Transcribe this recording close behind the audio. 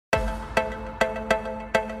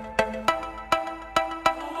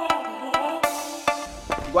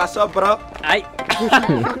What's up, bro? Aye.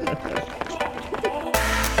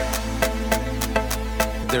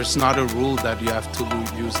 There's not a rule that you have to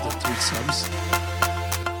use the 3 subs.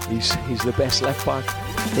 He's the best left back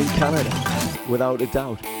in Canada, without a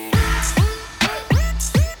doubt.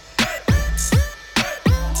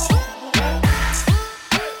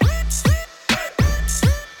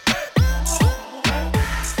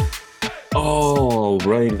 All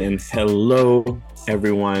right, and hello,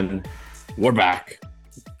 everyone. We're back.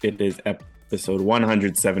 It is episode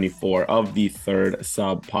 174 of the Third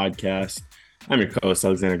Sub Podcast. I'm your co-host,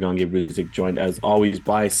 Alexander Gongi-Bruzik, joined as always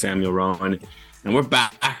by Samuel Rowan. And we're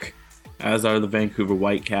back, as are the Vancouver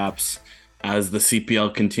Whitecaps, as the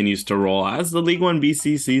CPL continues to roll, as the League One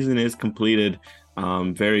BC season is completed.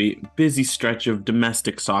 Very busy stretch of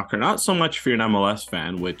domestic soccer. Not so much for an MLS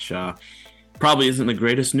fan, which probably isn't the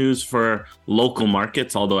greatest news for local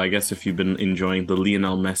markets, although I guess if you've been enjoying the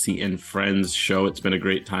Lionel Messi and Friends show, it's been a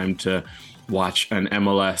great time to watch an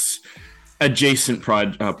MLS adjacent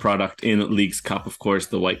product in Leagues Cup. Of course,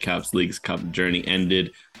 the Whitecaps Leagues Cup journey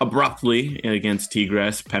ended abruptly against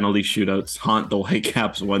Tigres. Penalty shootouts haunt the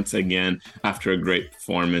Whitecaps once again after a great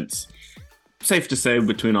performance. Safe to say,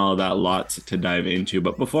 between all of that, lots to dive into.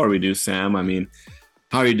 But before we do, Sam, I mean,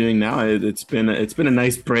 how are you doing now? It's been a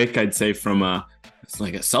nice break, I'd say, from it's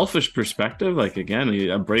like a selfish perspective. Like, again,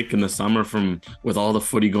 a break in the summer with all the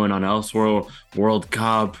footy going on elsewhere, World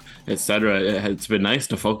Cup, etc. It's been nice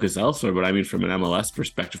to focus elsewhere, but I mean, from an MLS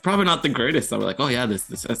perspective, probably not the greatest. I'm like, oh yeah, this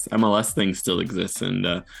MLS thing still exists, and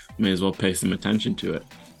may as well pay some attention to it.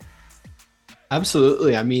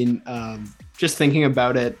 Absolutely. I mean, just thinking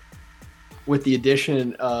about it, with the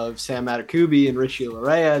addition of Sam Adekubi and Richie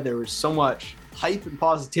Larea, there was so much hype and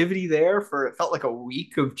positivity there. It felt like a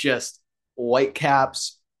week of just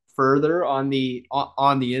Whitecaps further on the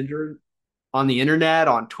internet,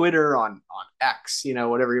 on Twitter, on X,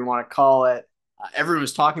 whatever you want to call it. Everyone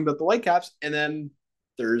was talking about the Whitecaps, and then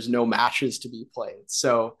there's no matches to be played.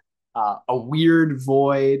 So a weird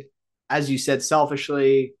void, as you said,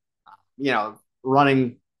 selfishly,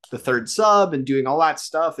 running the Third Sub and doing all that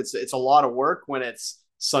stuff. It's a lot of work when it's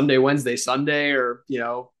Sunday, Wednesday, Sunday, or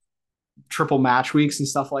triple match weeks and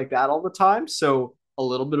stuff like that all the time. So a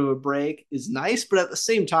little bit of a break is nice, but at the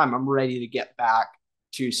same time, I'm ready to get back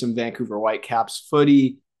to some Vancouver Whitecaps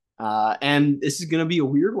footy. And this is going to be a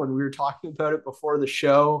weird one. We were talking about it before the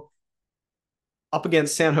show. Up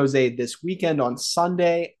against San Jose this weekend on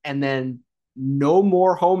Sunday, and then no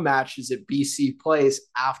more home matches at BC Place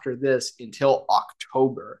after this until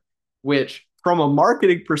October, which from a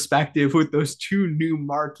marketing perspective with those two new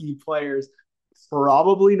marquee players,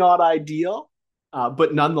 probably not ideal.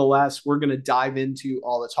 But nonetheless, we're going to dive into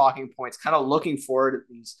all the talking points, kind of looking forward at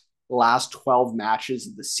these last 12 matches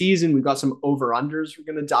of the season. We've got some over-unders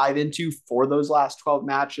we're going to dive into for those last 12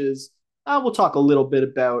 matches. We'll talk a little bit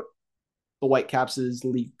about the Whitecaps'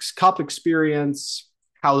 Leagues Cup experience,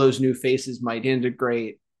 how those new faces might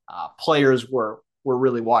integrate, players we're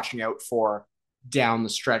really watching out for down the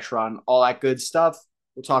stretch run, all that good stuff.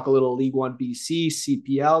 We'll talk a little League One BC,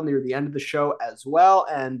 CPL near the end of the show as well,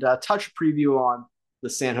 and touch a preview on the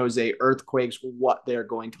San Jose Earthquakes, what they're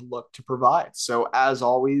going to look to provide. So as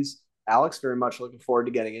always, Alex, very much looking forward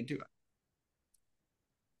to getting into it.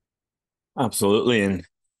 Absolutely. And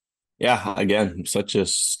yeah, again, such a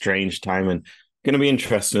strange time, and going to be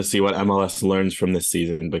interesting to see what MLS learns from this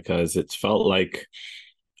season, because it's felt like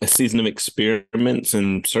a season of experiments,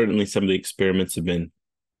 and certainly some of the experiments have been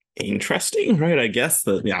interesting, right? I guess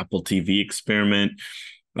the Apple TV experiment,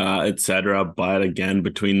 etc. But again,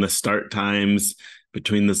 between the start times,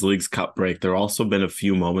 between this Leagues Cup break, there have also been a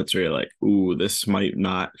few moments where you're like, ooh, this might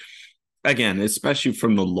not. Again, especially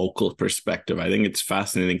from the local perspective, I think it's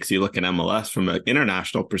fascinating because you look at MLS from an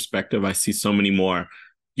international perspective. I see so many more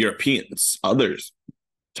Europeans, others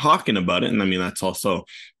talking about it, and I mean that's also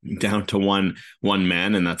down to one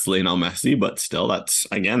man, and that's Lionel Messi. But still, that's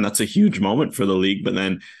a huge moment for the league. But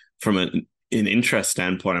then from an interest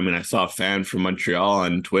standpoint, I mean, I saw a fan from Montreal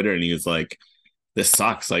on Twitter, and he was like, "This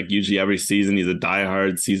sucks." Like, usually every season, he's a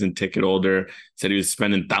diehard season ticket holder. Said he was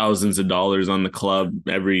spending thousands of dollars on the club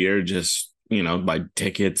every year, just by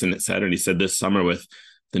tickets and etc. And he said this summer with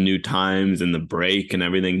the new times and the break and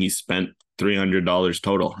everything, he spent $300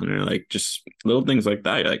 total. And they're like, just little things like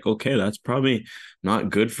that. You're like, okay, that's probably not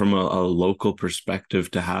good from a local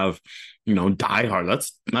perspective to have, diehard.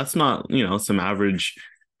 That's not, some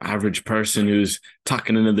average person who's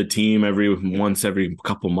tucking into the team every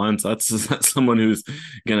couple months. That's someone who's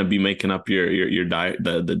going to be making up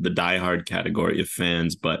the diehard category of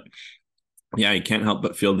fans. But yeah, you can't help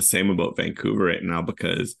but feel the same about Vancouver right now,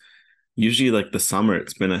 because usually like the summer,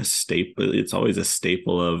 it's been a staple. It's always a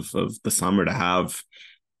staple of the summer to have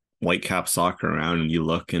Whitecap soccer around, and you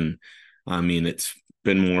look, and I mean, it's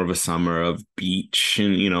been more of a summer of beach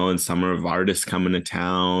and, and summer of artists coming to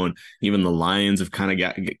town. Even the Lions have kind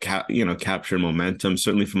of captured momentum.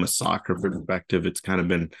 Certainly from a soccer perspective, it's kind of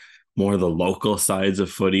been more the local sides of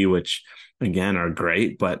footy, which again are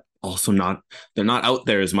great, but also they're not out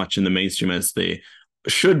there as much in the mainstream as they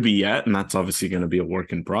should be yet. And that's obviously going to be a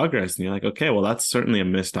work in progress. And you're like, okay, well, that's certainly a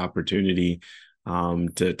missed opportunity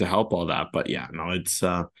to help all that. But yeah, no, it's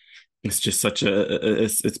just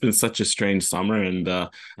it's been such a strange summer, and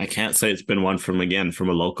I can't say it's been one from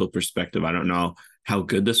a local perspective. I don't know how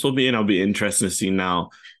good this will be, and I'll be interested to see now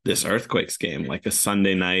this Earthquakes game, like a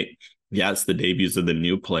Sunday night. Yeah, it's the debuts of the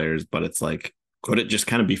new players, but it's like, could it just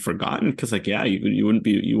kind of be forgotten? Because like, yeah, you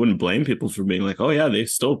wouldn't blame people for being like, oh yeah, they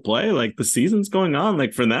still play, like the season's going on.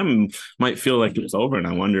 Like for them, might feel like it's over, and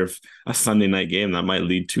I wonder if a Sunday night game that might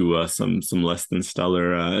lead to some less than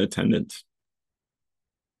stellar attendance.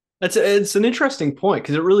 It's an interesting point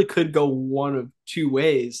because it really could go one of two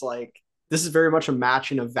ways. Like this is very much a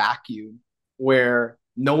match in a vacuum where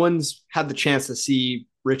no one's had the chance to see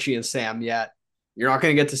Richie and Sam yet. You're not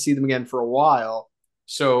going to get to see them again for a while.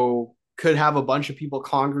 So could have a bunch of people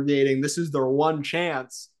congregating. This is their one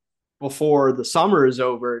chance before the summer is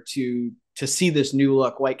over to see this new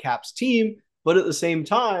look Whitecaps team. But at the same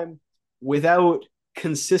time, without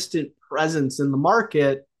consistent presence in the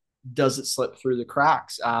market, does it slip through the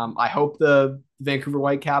cracks? I hope the Vancouver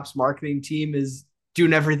Whitecaps marketing team is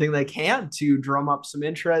doing everything they can to drum up some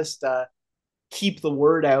interest, keep the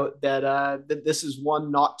word out that this is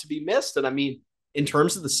one not to be missed. And I mean, in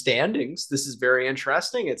terms of the standings, this is very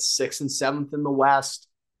interesting. It's 6th and 7th in the West,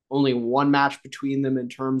 only one match between them in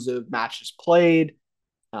terms of matches played.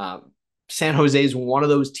 San Jose is one of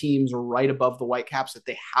those teams right above the Whitecaps that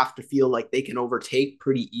they have to feel like they can overtake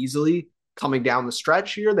pretty easily coming down the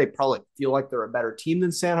stretch here. They probably feel like they're a better team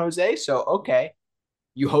than San Jose. So, okay,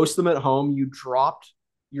 you host them at home. You dropped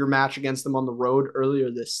your match against them on the road earlier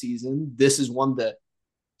this season. This is one to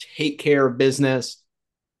take care of business,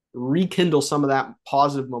 rekindle some of that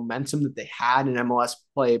positive momentum that they had in MLS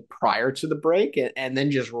play prior to the break, and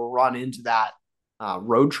then just run into that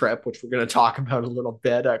road trip, which we're going to talk about a little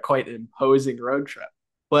bit, quite an imposing road trip.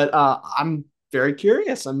 But I'm very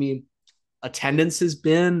curious. I mean, attendance has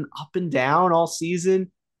been up and down all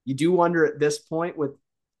season. You do wonder at this point, with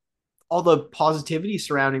all the positivity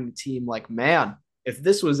surrounding the team, like, man, if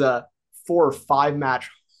this was a 4 or 5 match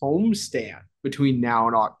homestand between now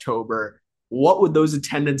and October, what would those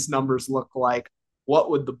attendance numbers look like? What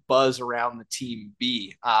would the buzz around the team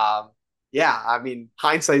be? Yeah, I mean,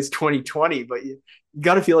 hindsight's 2020, but you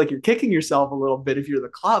got to feel like you're kicking yourself a little bit if you're the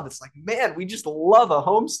club. It's like, man, we just love a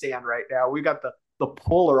homestand right now. We got the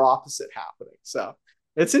polar opposite happening. So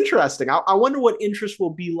it's interesting. I wonder what interest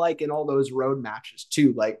will be like in all those road matches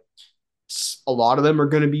too. Like a lot of them are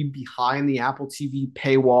going to be behind the Apple TV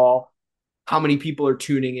paywall. How many people are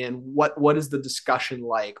tuning in? What is the discussion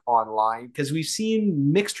like online? Because we've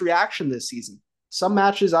seen mixed reaction this season. Some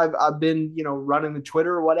matches I've been running the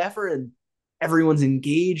Twitter or whatever, and everyone's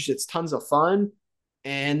engaged. It's tons of fun.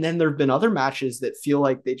 And then there have been other matches that feel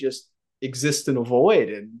like they just exist in a void,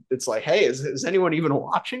 and it's like, hey, is anyone even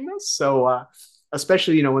watching this? So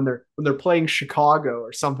especially when they're playing Chicago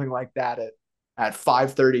or something like that at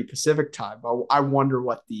 5:30 Pacific time, I wonder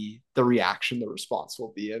what the reaction, the response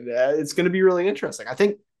will be, and it's going to be really interesting. I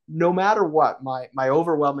think no matter what, my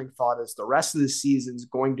overwhelming thought is the rest of the season is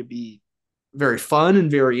going to be very fun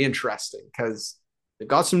and very interesting because they've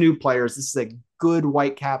got some new players. This is a good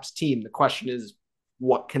Whitecaps team. The question is,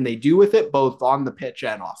 what can they do with it, both on the pitch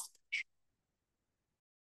and off?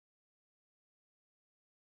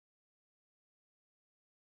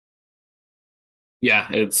 Yeah,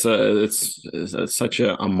 it's such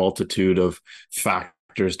a multitude of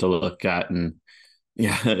factors to look at, and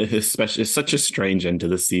yeah, especially it's such a strange end to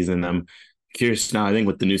the season. I'm curious now. I think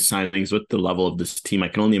with the new signings, with the level of this team, I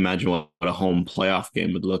can only imagine what a home playoff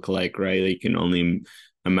game would look like. Right? You can only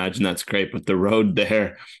imagine that's great, but the road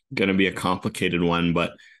there going to be a complicated one.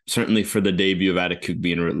 But certainly for the debut of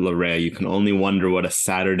Adekougbe and Larea, you can only wonder what a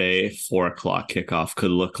Saturday 4:00 kickoff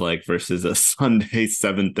could look like versus a Sunday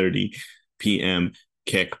 7:30 p.m.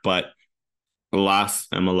 kick. But alas,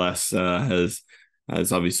 MLS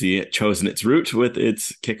has obviously chosen its route with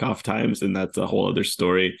its kickoff times, and that's a whole other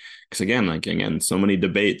story. Because again, so many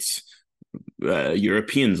debates.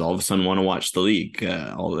 Europeans all of a sudden want to watch the league.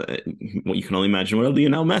 You can only imagine what a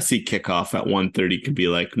Lionel Messi kickoff at 1:30 could be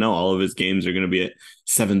like. No, all of his games are going to be at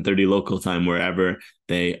 7:30 local time wherever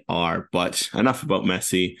they are. But enough about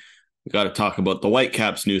Messi. we got to talk about the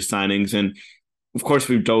Whitecaps new signings. And of course,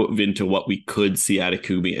 we've dove into what we could see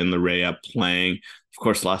Adekubi and Larea playing. Of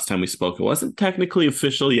course, last time we spoke, it wasn't technically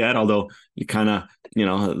official yet, although you kind of,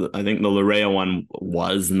 I think the Larea one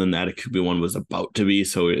was, and then the Adekubi one was about to be.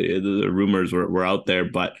 So the rumors were out there,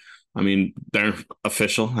 but I mean, they're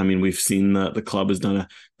official. I mean, we've seen the club has done a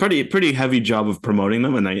pretty heavy job of promoting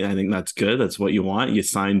them, and I think that's good. That's what you want. You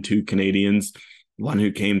sign 2 Canadians, one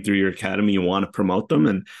who came through your academy. You want to promote them,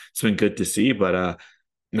 and it's been good to see. But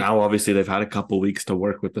now, obviously, they've had a couple of weeks to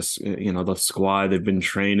work with this, the squad. They've been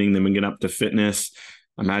training. They've been getting up to fitness.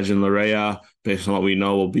 Imagine Larea, based on what we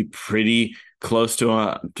know, will be pretty close to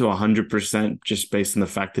 100%, just based on the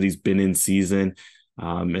fact that he's been in season,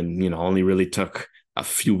 and only really took a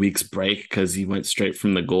few weeks break because he went straight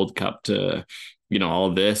from the Gold Cup to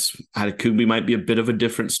all this. Adekubi might be a bit of a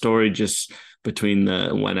different story, just between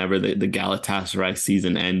whenever the Galatasaray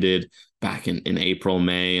season ended back in April,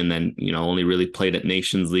 May, and then only really played at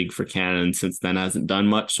Nations League for Canada, and since then hasn't done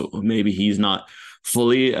much. So maybe he's not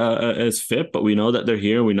fully as fit, but we know that they're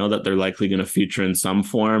here. We know that they're likely going to feature in some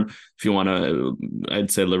form. If you want to,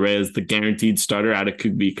 I'd say Larea is the guaranteed starter.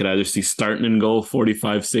 Adekubi could either see starting and goal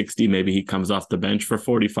 45-60. Maybe he comes off the bench for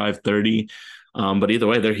 45-30. But either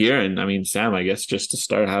way, they're here. And I mean, Sam, I guess just to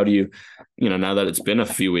start, how do you, now that it's been a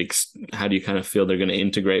few weeks, how do you kind of feel they're going to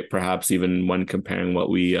integrate, perhaps even when comparing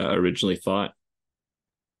what we originally thought?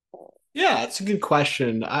 Yeah, it's a good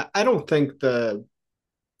question. I don't think the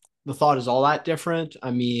thought is all that different.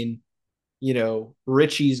 I mean,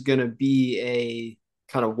 Richie's going to be a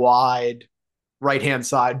kind of wide right-hand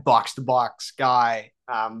side box to box guy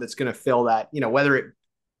that's going to fill that, whether it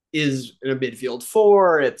is in a midfield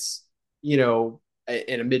 4, it's, in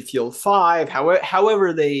a midfield 5,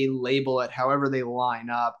 however they label it, however they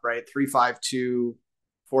line up, right? 3-5-2,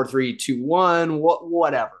 4-3-2-1,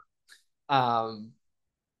 whatever.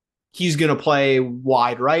 He's going to play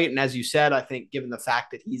wide right. And as you said, I think given the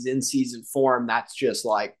fact that he's in season form, that's just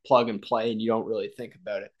like plug and play and you don't really think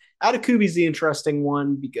about it. Adekubi's the interesting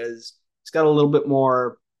one because he's got a little bit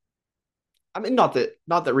more. I mean, not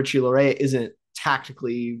that Richie Larea isn't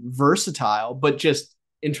tactically versatile, but just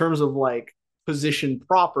in terms of like position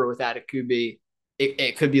proper with Adekubi,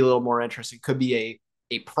 it could be a little more interesting. Could be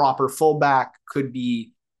a proper fullback, could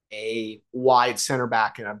be a wide center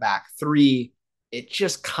back in a back 3. It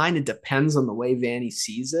just kind of depends on the way Vanny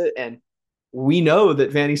sees it. And we know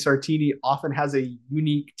that Vanny Sartini often has a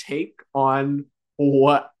unique take on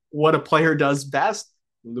what a player does best.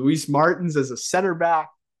 Luis Martins as a center back,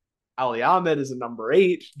 Ali Ahmed is a number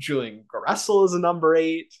 8, Julian Gressel is a number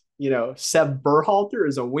 8, Seb Berhalter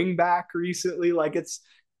is a wing back recently. Like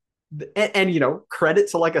and credit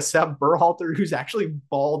to like a Seb Berhalter who's actually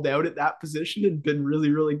balled out at that position and been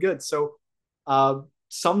really, really good. So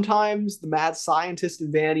sometimes the mad scientist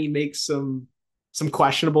in Vanny makes some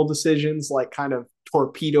questionable decisions, like kind of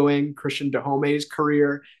torpedoing Christian Dahome's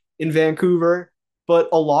career in Vancouver. But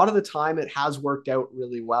a lot of the time it has worked out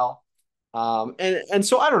really well. And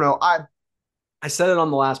so I don't know. I said it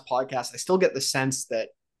on the last podcast. I still get the sense that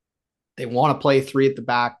they want to play 3 at the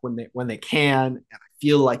back when they can. And I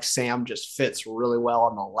feel like Sam just fits really well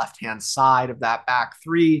on the left-hand side of that back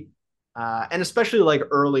 3. And especially like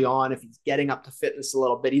early on, if he's getting up to fitness a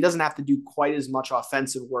little bit, he doesn't have to do quite as much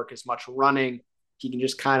offensive work, as much running. He can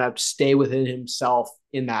just kind of stay within himself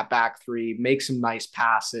in that back 3, make some nice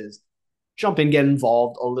passes, jump in, get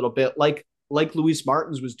involved a little bit, like Luis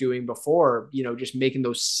Martins was doing before, just making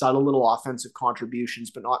those subtle little offensive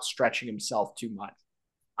contributions, but not stretching himself too much.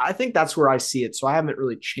 I think that's where I see it. So I haven't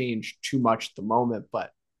really changed too much at the moment, but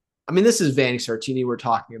I mean, this is Vanny Sartini we're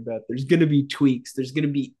talking about. There's going to be tweaks. There's going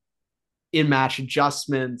to be in-match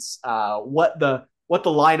adjustments. What the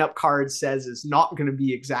lineup card says is not going to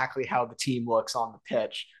be exactly how the team looks on the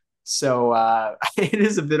pitch. So it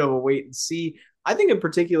is a bit of a wait and see. I think in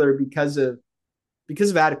particular because of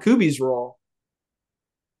Adekubi's role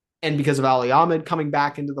and because of Ali Ahmed coming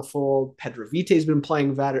back into the fold, Pedro Vite's been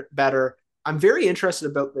playing better. I'm very interested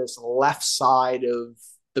about this left side of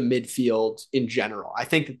the midfield in general. I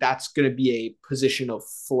think that that's going to be a position of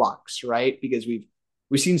flux, right? Because we've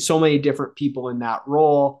seen so many different people in that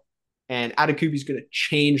role, and Adekubi's going to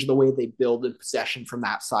change the way they build in possession from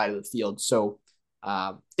that side of the field. So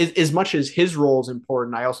as much as his role is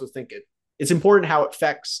important, I also think it's important how it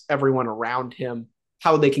affects everyone around him,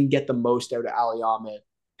 how they can get the most out of Ali Ahmed,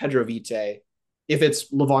 Pedro Vite, if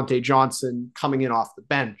it's Levante Johnson coming in off the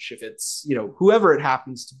bench, if it's, whoever it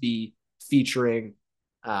happens to be featuring,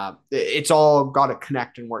 it's all got to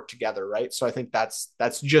connect and work together, right? So I think that's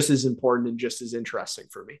just as important and just as interesting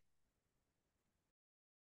for me.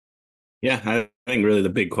 Yeah, I think really the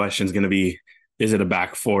big question is going to be is it a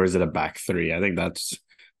back four? Is it a back three? I think that's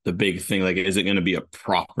the big thing. Like, is it going to be a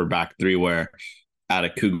proper back three where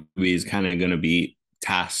Adekugbe is kind of going to be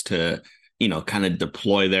tasked to, kind of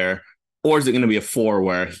deploy there? Or is it going to be a four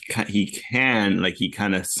where he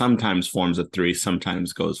kind of sometimes forms a three,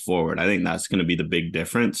 sometimes goes forward? I think that's going to be the big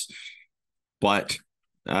difference. But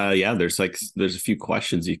there's a few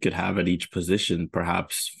questions you could have at each position.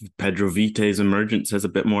 Perhaps Pedro Vite's emergence as a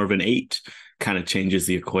bit more of an eight kind of changes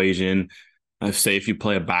the equation. I say if you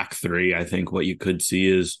play a back three, I think what you could see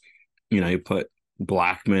is, you put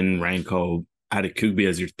Blackman, Ranko, Adekugbe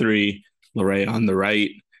as your three, Larea on the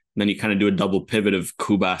right. Then you kind of do a double pivot of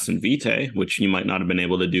Kubas and Vite, which you might not have been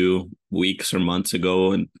able to do weeks or months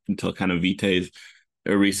ago until kind of Vite's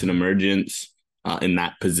recent emergence in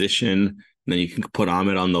that position. And then you can put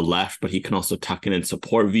Ahmed on the left, but he can also tuck in and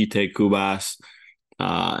support Vite, Kubas.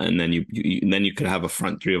 And then you could have a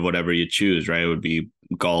front three of whatever you choose, right? It would be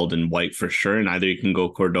Gald and White for sure. And either you can go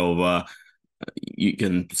Cordova, you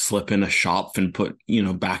can slip in a Schopf and put,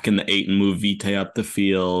 back in the eight and move Vite up the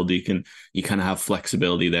field. You kind of have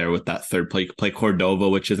flexibility there with that third play. You can play Cordova,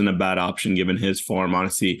 which isn't a bad option given his form.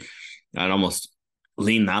 Honestly, I'd almost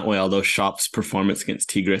lean that way, although Schopf's performance against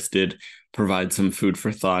Tigres did provide some food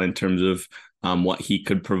for thought in terms of what he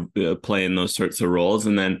could play in those sorts of roles.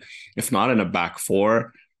 And then if not in a back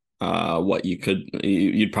four,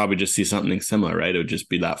 you'd probably just see something similar, right? It would just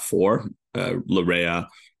be that four, Larea,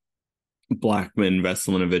 Blackman,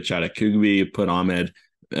 Veselinovic, Adekugbe, put Ahmed,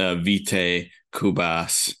 Vite,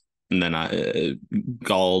 Kubas, and then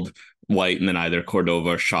Gald, White, and then either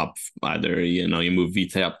Cordova or Schopf. Either, you move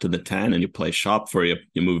Vite up to the 10 and you play Schopf, or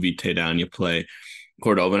you move Vite down, you play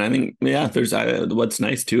Cordova. And I think, there's what's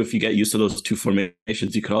nice too, if you get used to those two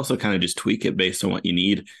formations, you could also kind of just tweak it based on what you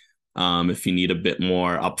need. If you need a bit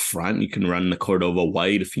more up front, you can run the Cordova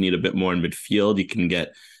White. If you need a bit more in midfield, you can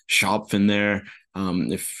get Schopf in there.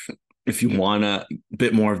 If you want a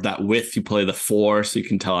bit more of that width, you play the four, so you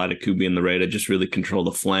can tell Adekugbe and Larea to just really control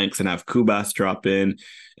the flanks and have Kubas drop in.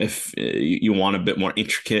 If you want a bit more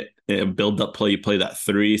intricate build-up play, you play that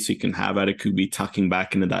three, so you can have Adekugbe tucking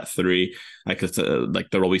back into that three. Like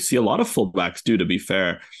we see a lot of fullbacks do, to be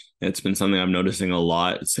fair. It's been something I'm noticing a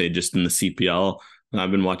lot, say, just in the CPL.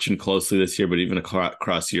 I've been watching closely this year, but even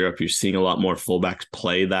across Europe, you're seeing a lot more fullbacks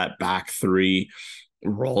play that back three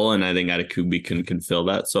role, and I think Adekugbe can fill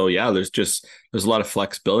that. So there's a lot of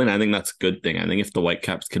flexibility, and I think that's a good thing. I think if the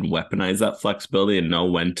Whitecaps can weaponize that flexibility and know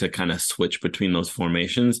when to kind of switch between those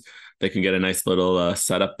formations, they can get a nice little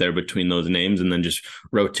setup there between those names, and then just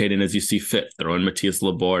rotate in as you see fit. Throw in Matthias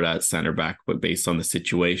Laborde at center back, but based on the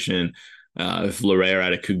situation. If Larea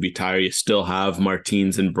or Adekugbe tire, you still have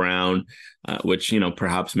Martins and Brown, which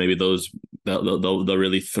perhaps maybe they'll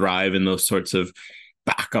really thrive in those sorts of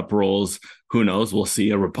backup roles. Who knows? We'll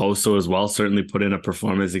see. A Raposo as well certainly put in a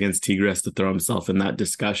performance against Tigres to throw himself in that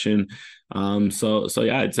discussion. I'd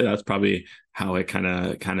say that's probably how I kind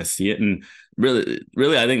of see it. And really,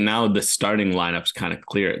 I think now the starting lineup's kind of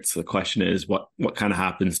clear. It's the question is what kind of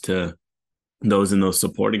happens to those and those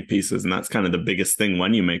supporting pieces, and that's kind of the biggest thing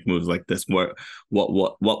when you make moves like this. What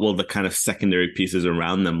will the kind of secondary pieces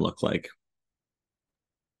around them look like?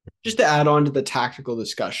 Just to add on to the tactical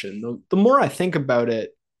discussion, the more I think about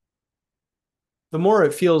it, the more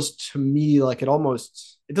it feels to me like it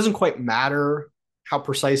doesn't quite matter how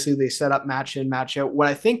precisely they set up match in, match out. What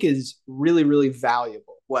I think is really, really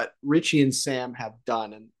valuable, what Richie and Sam have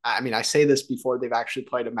done, and I mean, I say this before they've actually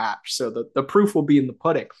played a match, so the proof will be in the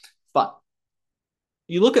pudding, but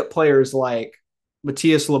you look at players like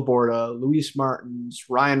Matthias Laborda, Luis Martins,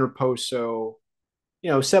 Ryan Raposo,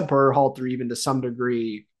 Seb Berhalter, even to some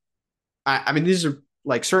degree. I mean, these are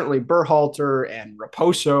certainly Berhalter and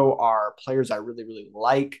Raposo are players I really, really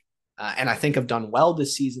like, and I think have done well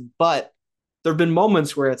this season. But there have been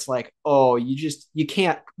moments where it's like, oh,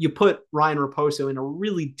 you put Ryan Raposo in a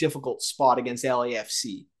really difficult spot against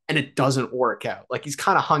LAFC, and it doesn't work out. Like, he's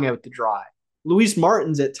kind of hung out to dry. Luis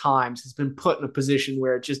Martins at times has been put in a position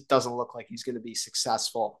where it just doesn't look like he's going to be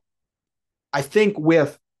successful. I think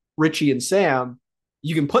with Richie and Sam,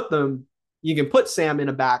 you can put Sam in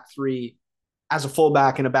a back three as a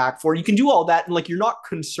fullback in a back four. You can do all that, and you're not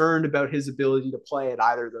concerned about his ability to play at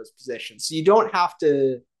either of those positions. So you don't have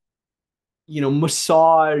to,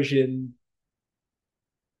 massage and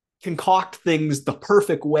concoct things the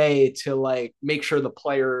perfect way to make sure the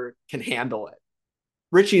player can handle it.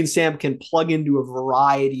 Richie and Sam can plug into a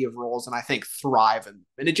variety of roles and I think thrive in them.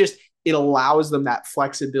 And it allows them that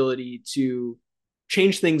flexibility to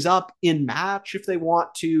change things up in match if they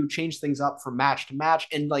want to, change things up from match to match,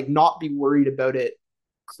 and not be worried about it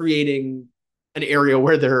creating an area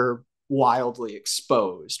where they're wildly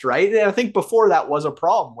exposed, right? And I think before that was a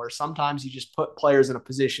problem where sometimes you just put players in a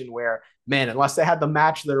position where, man, unless they had the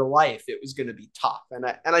match of their life, it was going to be tough. And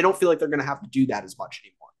I don't feel like they're going to have to do that as much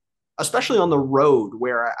anymore, especially on the road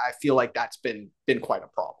where I feel like that's been quite a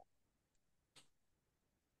problem.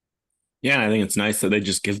 Yeah, and I think it's nice that they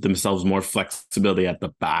just give themselves more flexibility at the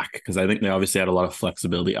back, because I think they obviously had a lot of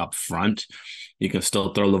flexibility up front. You can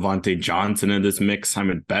still throw Levante Johnson in this mix,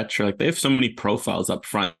 Simon Betcher. Like, they have so many profiles up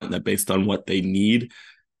front that based on what they need,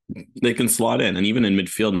 they can slot in. And even in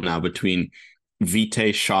midfield now, between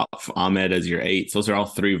Vite, Shop, Ahmed as your eights, those are all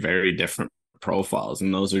three very different profiles.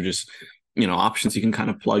 And those are just, options you can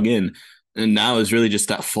kind of plug in. And now is really just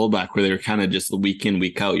that fullback where they're kind of just week in,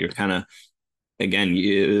 week out. You're kind of, again,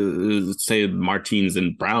 you say Martins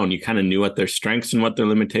and Brown, you kind of knew what their strengths and what their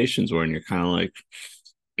limitations were. And you're kind of like,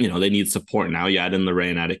 they need support. Now you add in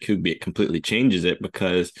Lorraine, add a Kugby, it completely changes it,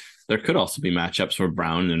 because there could also be matchups where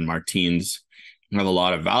Brown and Martins have a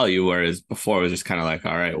lot of value. Whereas before it was just kind of like,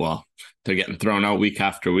 all right, well, they're getting thrown out week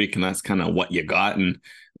after week, and that's kind of what you got. And,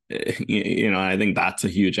 I think that's a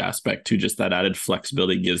huge aspect too, just that added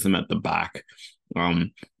flexibility gives them at the back.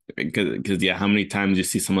 Because how many times you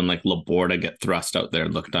see someone like Laborda get thrust out there,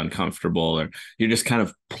 looked uncomfortable, or you're just kind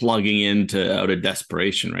of plugging out of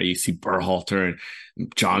desperation, right? You see Berhalter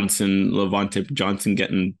and Levante Johnson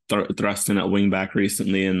getting thrust in at wingback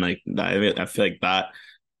recently, and like that, I feel like that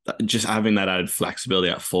just having that added flexibility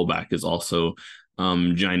at fullback is also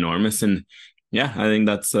ginormous. And yeah, I think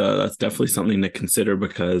that's definitely something to consider,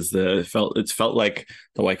 because it's felt like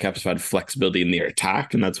the Whitecaps have had flexibility in their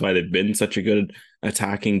attack, and that's why they've been such a good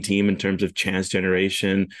attacking team in terms of chance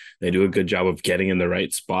generation. They do a good job of getting in the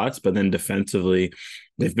right spots, but then defensively,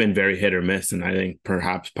 they've been very hit or miss. And I think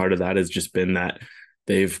perhaps part of that has just been that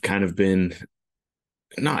they've kind of been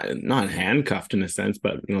not handcuffed in a sense,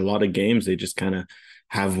 but in a lot of games they just kind of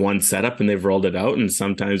have one setup and they've rolled it out, and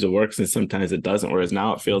sometimes it works and sometimes it doesn't. Whereas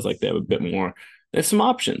now it feels like they have a bit more. There's some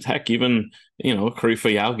options. Heck, even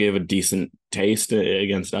Karifa Yao gave a decent taste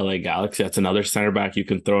against LA Galaxy. That's another center back you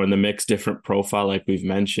can throw in the mix, different profile, like we've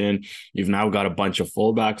mentioned. You've now got a bunch of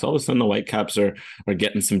fullbacks. All of a sudden, the Whitecaps are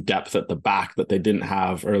getting some depth at the back that they didn't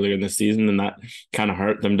have earlier in the season, and that kind of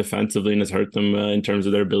hurt them defensively and has hurt them in terms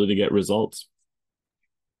of their ability to get results.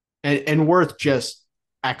 And worth just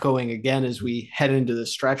echoing again as we head into the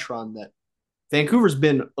stretch run that Vancouver's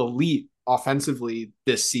been elite offensively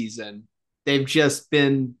this season. They've just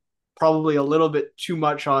been probably a little bit too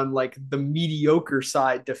much on like the mediocre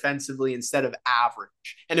side defensively instead of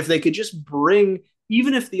average. And if they could just bring,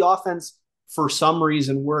 even if the offense for some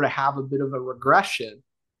reason were to have a bit of a regression,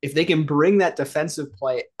 if they can bring that defensive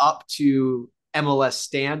play up to MLS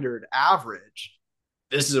standard average,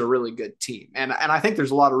 this is a really good team. And I think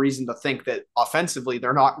there's a lot of reason to think that offensively,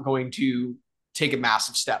 they're not going to take a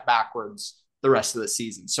massive step backwards the rest of the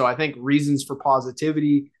season. So I think reasons for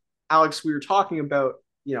positivity. Alex, we were talking about,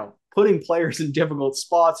 putting players in difficult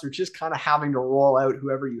spots or just kind of having to roll out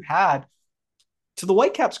whoever you had. To the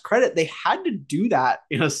Whitecaps' credit, they had to do that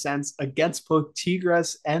in a sense against both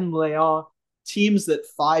Tigres and Leon, teams that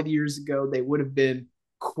 5 years ago they would have been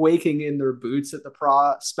quaking in their boots at the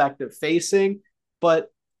prospect of facing. But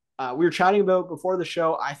we were chatting about before the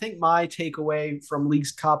show. I think my takeaway from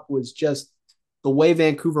Leagues Cup was just the way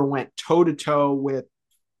Vancouver went toe-to-toe with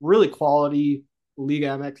really quality Liga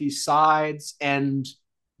MX sides and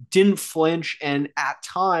didn't flinch, and at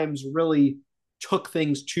times really took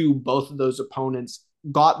things to both of those opponents,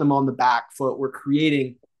 got them on the back foot, were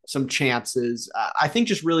creating some chances. I think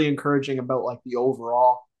just really encouraging about like the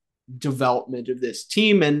overall development of this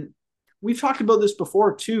team. And we've talked about this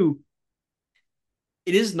before too.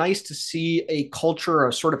 It is nice to see a culture,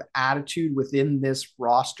 a sort of attitude within this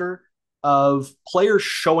roster of players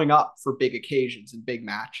showing up for big occasions and big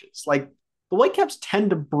matches. Like the Whitecaps tend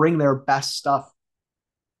to bring their best stuff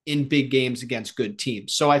in big games against good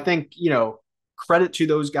teams. So I think, credit to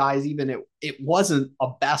those guys, even it wasn't a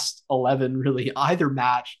best 11 really either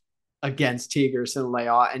match against Tigres and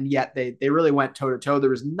Leon, and yet they really went toe to toe. There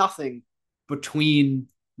was nothing between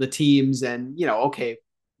the teams, and okay,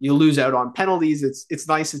 you lose out on penalties. It's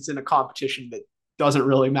nice. It's in a competition that doesn't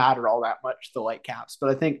really matter all that much, the Whitecaps. But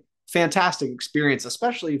I think fantastic experience,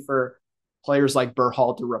 especially for players like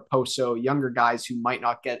Berhalter, Raposo, younger guys who might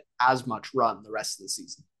not get as much run the rest of the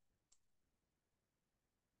season.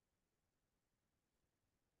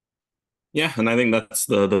 Yeah, and I think that's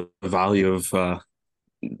the value of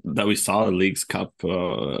that we saw in Leagues Cup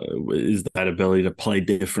is that ability to play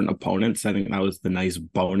different opponents. I think that was the nice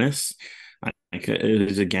bonus. I think it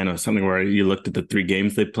is, again, something where you looked at the 3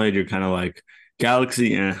 games they played, you're kind of like,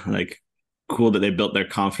 Galaxy, like cool that they built their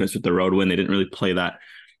confidence with the road win. They didn't really play that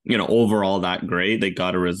overall that great. They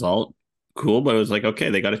got a result. Cool. But it was like, okay,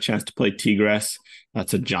 they got a chance to play Tigres.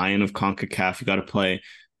 That's a giant of CONCACAF. You got to play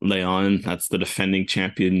Leon. That's the defending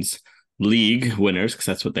champions league winners, because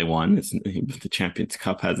that's what they won. The Champions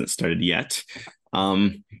Cup hasn't started yet.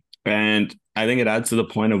 And I think it adds to the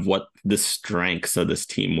point of what the strengths of this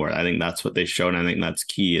team were. I think that's what they showed. And I think that's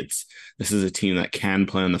key. This is a team that can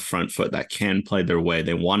play on the front foot, that can play their way.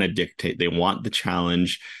 They want to dictate. They want the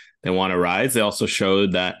challenge. They want to rise. They also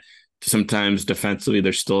showed that sometimes defensively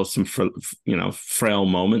there's still some frail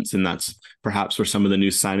moments, and that's perhaps where some of the new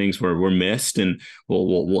signings were missed, and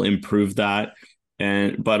we'll improve that.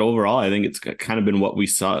 But overall, I think it's kind of been what we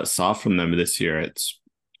saw from them this year.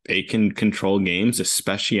 They can control games,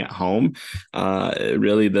 especially at home.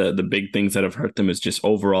 Really, the big things that have hurt them is just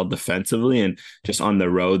overall defensively, and just on the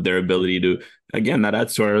road, their ability to, again, that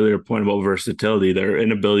adds to our earlier point about versatility. Their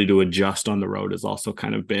inability to adjust on the road has also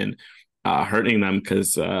kind of been hurting them,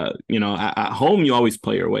 because at home you always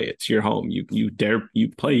play your way. It's your home. You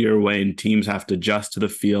play your way, and teams have to adjust to the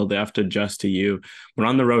field. They have to adjust to you. But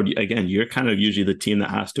on the road, again, you're kind of usually the team that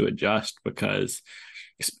has to adjust, because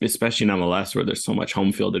especially in MLS where there's so much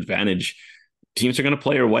home field advantage, teams are going to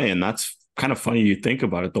play your way. And that's kind of funny. You think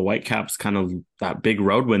about it. The Whitecaps, kind of that big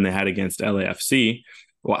road win they had against LAFC,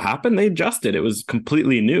 what happened? They adjusted. It was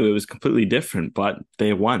completely new. It was completely different, but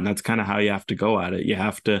they won. That's kind of how you have to go at it. You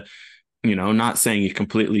have to, not saying you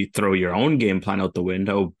completely throw your own game plan out the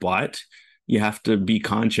window, but you have to be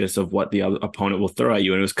conscious of what the other opponent will throw at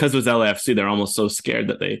you. And it was because it was LAFC, they're almost so scared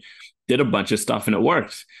that they did a bunch of stuff and it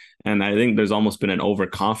worked. And I think there's almost been an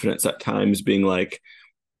overconfidence at times, being like,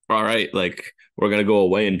 all right, like, we're going to go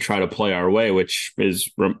away and try to play our way, which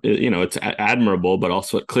is, it's admirable, but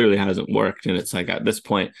also it clearly hasn't worked. And it's like, at this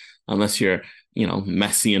point, unless you're,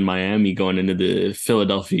 Messi in Miami going into the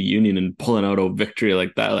Philadelphia Union and pulling out a victory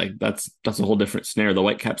like that, like that's a whole different snare. The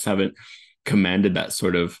Whitecaps haven't commanded that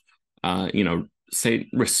sort of, say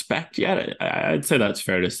respect yet. I'd say that's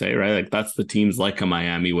fair to say, right? Like, that's the teams like a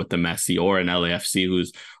Miami with the Messi, or an LAFC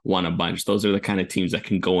who's won a bunch. Those are the kind of teams that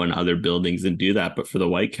can go in other buildings and do that. But for the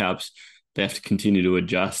Whitecaps, they have to continue to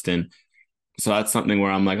adjust. And so that's something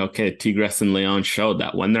where I'm like, okay, Tigres and Leon showed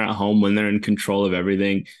that when they're at home, when they're in control of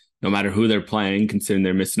everything, no matter who they're playing, considering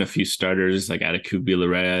they're missing a few starters, like Atakubi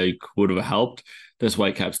Larea would have helped, this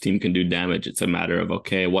Whitecaps team can do damage. It's a matter of,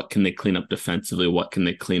 okay, what can they clean up defensively? What can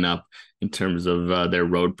they clean up in terms of their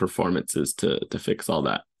road performances to fix all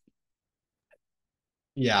that?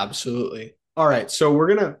 Yeah, absolutely. All right, so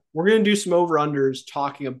we're gonna do some over-unders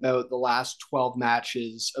talking about the last 12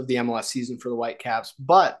 matches of the MLS season for the Whitecaps,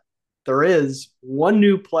 but there is one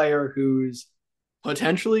new player who's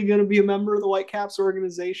potentially going to be a member of the Whitecaps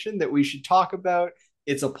organization that we should talk about.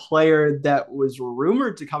 It's a player that was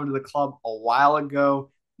rumored to come to the club a while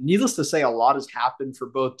ago. Needless to say, a lot has happened for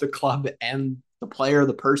both the club and the player,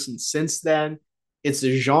 the person since then. It's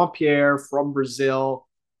Jean-Pierre from Brazil.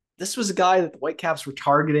 This was a guy that the Whitecaps were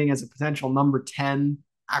targeting as a potential number 10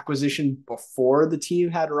 acquisition before the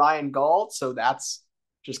team had Ryan Gault. So that's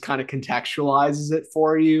just kind of contextualizes it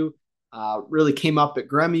for you. Really came up at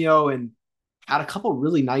Gremio and had a couple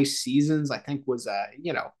really nice seasons. I think was,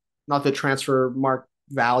 not the transfer mark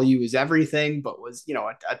value is everything, but was,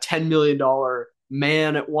 a $10 million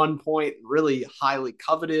man at one point, really highly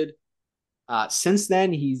coveted. Since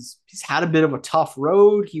then, he's had a bit of a tough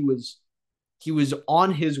road. He was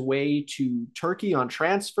on his way to Turkey on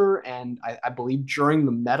transfer, and I believe during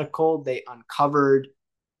the medical, they uncovered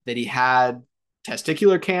that he had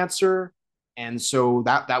testicular cancer. And so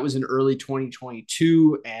that was in early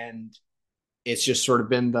 2022, and it's just sort of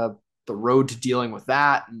been the road to dealing with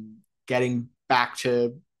that and getting back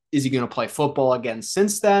to, is he going to play football again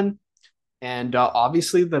since then? And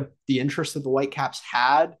obviously the interest that the Whitecaps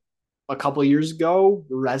had a couple of years ago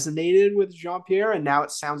resonated with Jean-Pierre, and now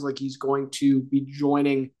it sounds like he's going to be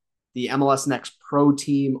joining the MLS Next Pro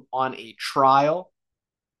team on a trial.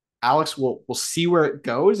 Alex, we'll see where it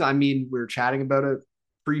goes. I mean, we were chatting about it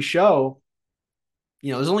pre-show.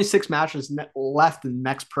 There's only 6 matches left in the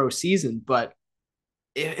next pro season, but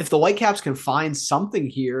if the Whitecaps can find something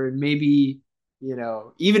here, and maybe,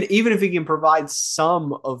 even if he can provide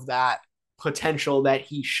some of that potential that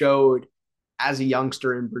he showed as a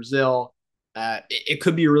youngster in Brazil, it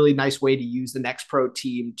could be a really nice way to use the next pro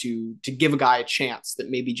team to give a guy a chance that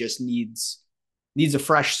maybe just needs a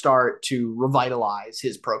fresh start to revitalize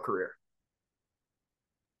his pro career.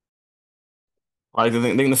 I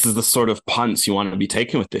think this is the sort of punts you want to be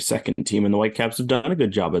taking with the second team, and the Whitecaps have done a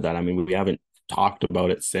good job of that. I mean, we haven't talked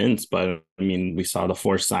about it since, but I mean, we saw the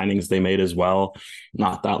 4 signings they made as well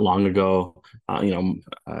not that long ago.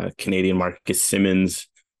 Canadian Marcus Simmons,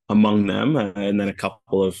 among them, and then a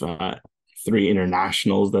couple of three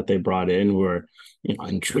internationals that they brought in were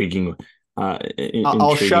intriguing I'll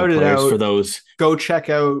intriguing shout it players for out. those. Go check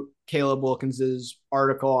out Caleb Wilkins's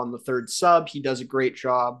article on the third sub. He does a great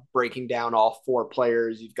job breaking down all four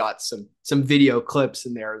players. You've got some video clips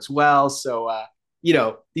in there as well. So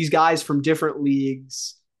these guys from different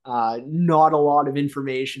leagues, not a lot of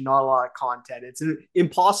information, not a lot of content. It's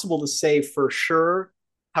impossible to say for sure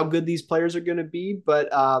how good these players are going to be, but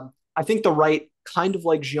I think the right kind of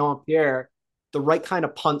like Jean Pierre, the right kind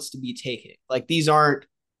of punts to be taking. Like these aren't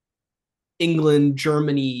England,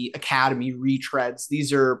 Germany academy retreads.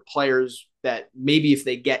 These are players that maybe if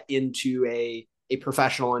they get into a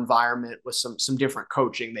professional environment with some different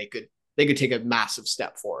coaching, they could take a massive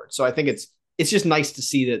step forward. So I think it's just nice to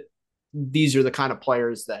see that these are the kind of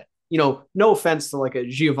players that, no offense to like a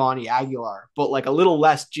Giovanni Aguilar, but like a little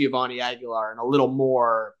less Giovanni Aguilar and a little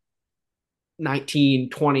more 19,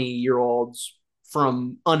 20-year-olds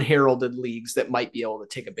from unheralded leagues that might be able to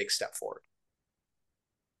take a big step forward.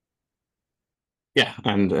 Yeah,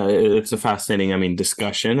 and it's a fascinating,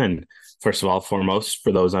 discussion. And first of all, foremost,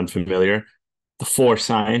 for those unfamiliar, the four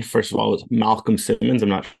signed, first of all, was Malcolm Simmons. I'm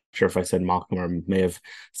not sure if I said Malcolm or may have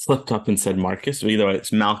slipped up and said Marcus. But either way,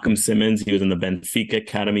 it's Malcolm Simmons. He was in the Benfica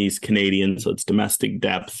Academy. He's Canadian, so it's domestic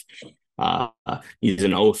depth. He's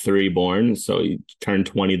an 03 born, so he turned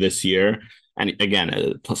 20 this year. And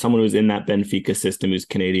again, someone who's in that Benfica system who's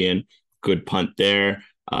Canadian, good punt there.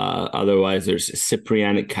 Otherwise, there's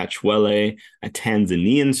Cyprian Cachuele, a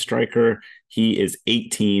Tanzanian striker. He is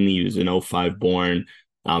 18. He was an 05 born.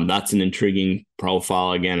 That's an intriguing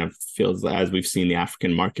profile. Again, it feels as we've seen the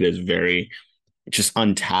African market is very just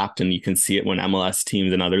untapped, and you can see it when MLS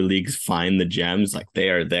teams and other leagues find the gems, like they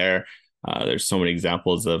are there. There's so many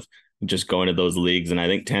examples of just going to those leagues, and I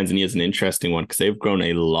think Tanzania is an interesting one because they've grown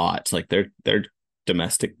a lot. Like their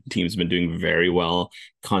domestic team's been doing very well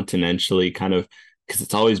continentally, kind of. Because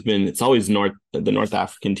it's always the North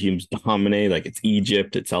African teams dominate. Like it's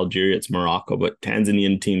Egypt, it's Algeria, it's Morocco, but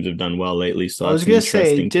Tanzanian teams have done well lately. So I was that's an gonna say,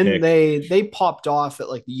 interesting didn't pick. they popped off at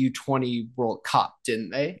like the U20 World Cup,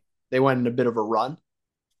 didn't they? They went in a bit of a run.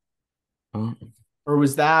 Uh, Or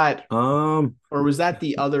was that Um,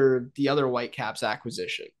 the other Whitecaps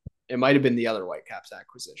acquisition? It might have been the other Whitecaps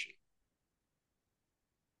acquisition.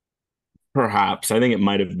 Perhaps I think it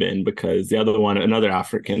might have been because the other one, another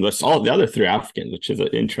African. There's all the other three Africans, which is Yeah.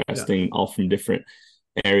 interesting, all from different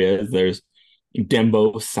areas. There's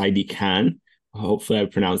Dembo Saidi Khan. Hopefully, I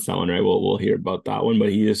pronounced that one right. We'll hear about that one, but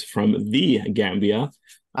he is from the Gambia,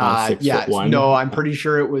 six foot Yeah. No, one. I'm pretty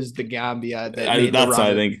sure it was the Gambia that made the That's run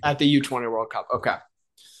I think. at the U20 World Cup. Okay.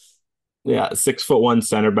 Yeah, 6'1"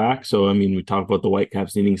 center back. So we talk about the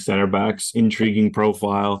Whitecaps needing center backs. Intriguing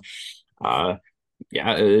profile. Uh,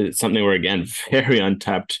 yeah, it's something where again, very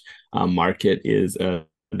untapped market is the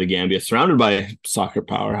Gambia, surrounded by a soccer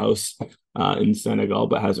powerhouse in Senegal,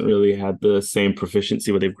 but hasn't really had the same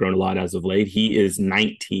proficiency. But they've grown a lot as of late. He is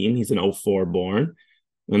 19. He's an 04 born.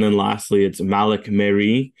 And then lastly, it's Malik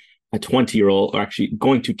Meri, a 20-year-old, or actually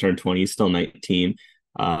going to turn 20. He's still 19.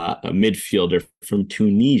 A midfielder from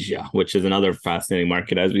Tunisia, which is another fascinating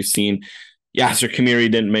market, as we've seen. Yasser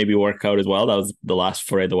Khmiri didn't maybe work out as well. That was the last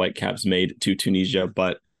foray the Whitecaps made to Tunisia,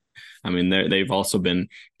 but they've also been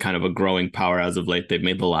kind of a growing power as of late. They've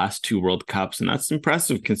made the last two World Cups, and that's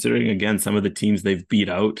impressive considering, again, some of the teams they've beat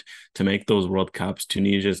out to make those World Cups.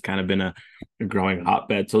 Tunisia has kind of been a growing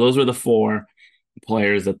hotbed. So those were the four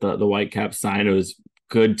players that the Whitecaps signed. It was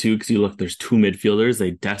good too because you look, there's two midfielders.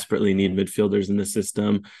 They desperately need midfielders in the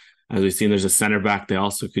system. As we've seen, there's a center back. They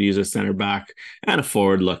also could use a center back and a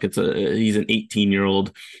forward. Look, he's an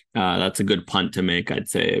 18-year-old. That's a good punt to make, I'd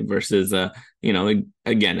say. Versus,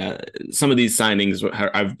 again, some of these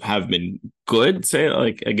signings have been good. Say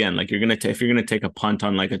like again, like if you're gonna take a punt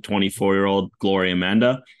on like a 24-year-old Gloria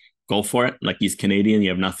Amanda, go for it. Like he's Canadian, you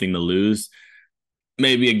have nothing to lose.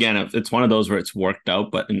 Maybe again, it's one of those where it's worked out,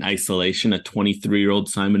 but in isolation, a 23-year-old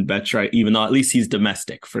Simon Betcher, even though at least he's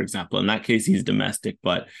domestic, for example, in that case, he's domestic.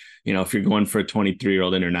 But if you're going for a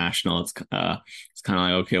 23-year-old international, it's kind of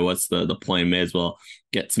like, okay, what's the play? May as well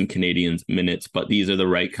get some Canadians minutes. But these are the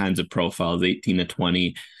right kinds of profiles, 18 to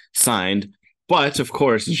 20 signed. But of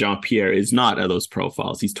course, Jean Pierre is not of those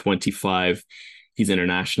profiles. He's 25. He's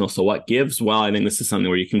international. So what gives? Well, I think this is something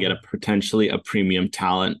where you can get potentially a premium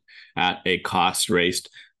talent at a cost rate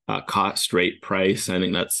price. I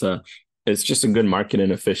think it's just a good market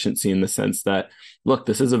inefficiency in the sense that, look,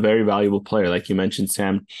 this is a very valuable player. Like you mentioned,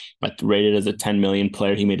 Sam, rated as a 10 million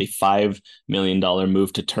player. He made a $5 million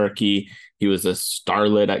move to Turkey. He was a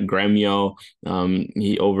starlet at Gremio.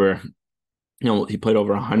 He over he played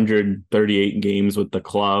over 138 games with the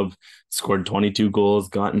club, scored 22 goals,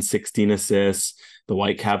 gotten 16 assists. The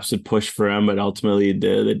Whitecaps would push for him, but ultimately it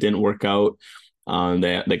didn't work out.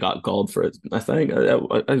 They got galled for, I think,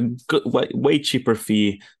 a good, way cheaper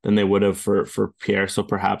fee than they would have for Pierre. So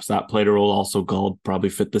perhaps that played a role. Also, galled probably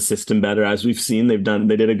fit the system better, as we've seen. They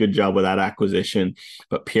did a good job with that acquisition.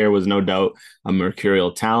 But Pierre was no doubt a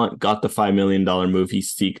mercurial talent. Got the $5 million move he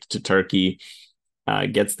seeked to Turkey.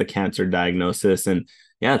 Gets the cancer diagnosis, and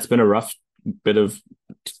yeah, it's been a rough bit of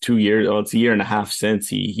 2 years. Oh, it's a year and a half since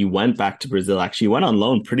he went back to Brazil. Actually, he went on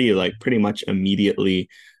loan pretty much immediately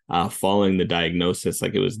following the diagnosis.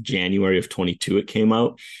 Like, it was January of 22 it came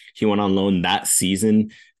out. He went on loan that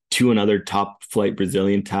season to another top flight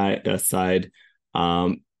Brazilian side.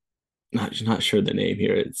 Not sure the name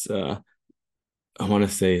here. It's I want to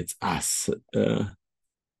say it's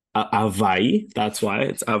Avaí. That's why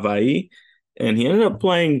it's Avaí. And he ended up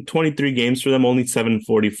playing 23 games for them, only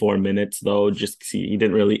 744 minutes, though. Just he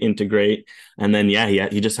didn't really integrate. And then,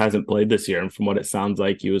 he just hasn't played this year. And from what it sounds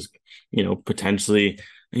like, he was, potentially,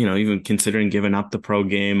 even considering giving up the pro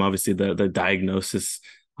game. Obviously, the diagnosis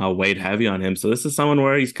weighed heavy on him. So this is someone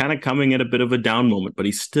where he's kind of coming at a bit of a down moment, but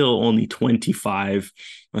he's still only 25.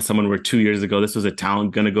 Someone where 2 years ago, this was a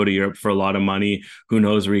talent going to go to Europe for a lot of money. Who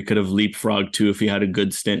knows where he could have leapfrogged to if he had a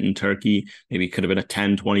good stint in Turkey. Maybe he could have been a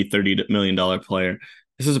 10, 20, $30 million player.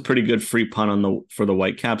 This is a pretty good free punt for the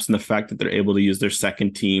Whitecaps, and the fact that they're able to use their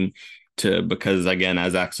second team because again,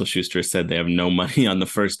 as Axel Schuster said, they have no money on the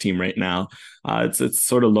first team right now. It's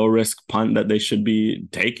sort of low risk punt that they should be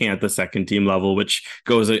taking at the second team level, which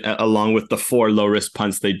goes along with the 4 low risk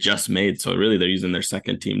punts they just made. So really, they're using their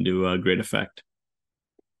second team to great effect.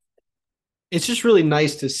 It's just really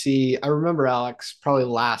nice to see. I remember Alex probably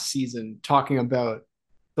last season talking about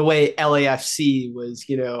the way LAFC was,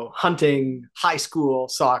 hunting high school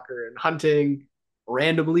soccer and hunting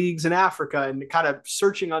random leagues in Africa and kind of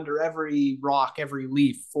searching under every rock, every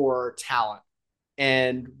leaf for talent.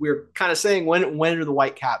 And we're kind of saying, when are the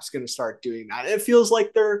Whitecaps going to start doing that? And it feels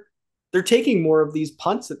like they're taking more of these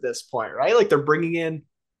punts at this point, right? Like, they're bringing in,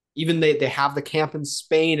 even they have the camp in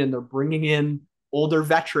Spain, and they're bringing in older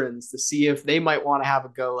veterans to see if they might want to have a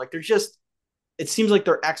go. Like, it seems like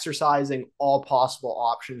they're exercising all possible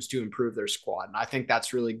options to improve their squad. And I think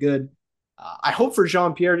that's really good. I hope for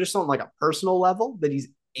Jean-Pierre, just on like a personal level, that he's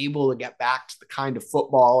able to get back to the kind of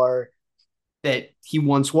footballer that he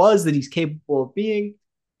once was, that he's capable of being.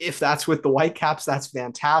 If that's with the Whitecaps, that's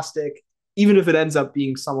fantastic. Even if it ends up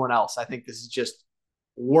being someone else, I think this is just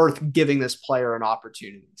worth giving this player an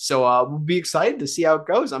opportunity. So we'll be excited to see how it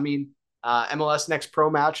goes. I mean, MLS next pro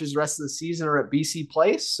matches the rest of the season are at BC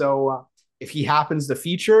Place. So if he happens to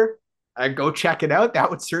feature, go check it out. That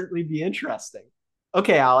would certainly be interesting.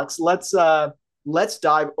 Okay, Alex, let's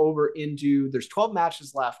dive over into, there's 12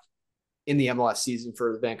 matches left in the MLS season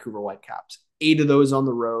for the Vancouver Whitecaps. 8 of those on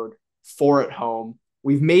the road, 4 at home.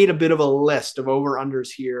 We've made a bit of a list of over-unders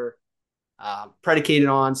here, predicated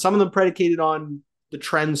on the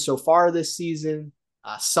trends so far this season,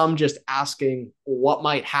 some just asking what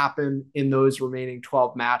might happen in those remaining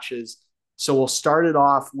 12 matches. So we'll start it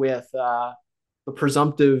off with the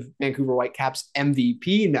presumptive Vancouver Whitecaps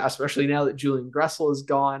MVP, especially now that Julian Gressel is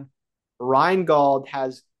gone. Ryan Gauld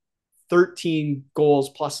has 13 goals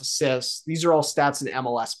plus assists. These are all stats in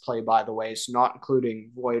MLS play, by the way, so not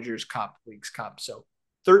including Voyageurs Cup, Leagues Cup. So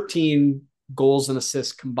 13 goals and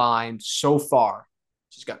assists combined so far.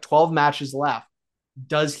 So he's got 12 matches left.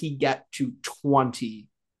 Does he get to 20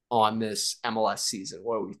 on this MLS season?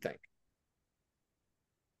 What do we think?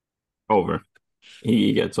 Over.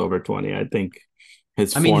 He gets over 20. I think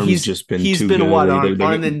his form's just been he's too been good. What,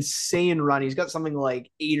 on an insane run. He's got something like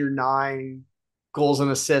 8 or 9 goals and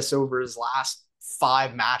assists over his last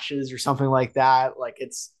 5 matches or something like that. Like,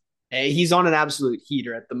 he's on an absolute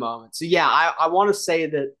heater at the moment. So yeah, I want to say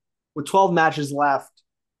that with 12 matches left,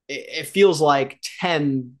 it feels like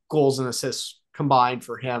 10 goals and assists combined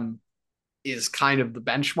for him is kind of the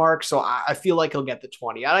benchmark. So I feel like he'll get the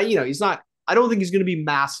 20. I don't think he's going to be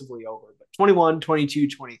massively over, but 21, 22,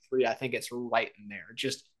 23, I think it's right in there.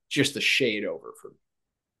 Just a shade over for me.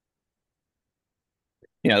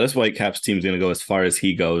 Yeah, this Whitecaps team is going to go as far as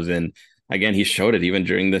he goes. And again, he showed it even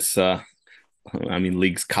during this,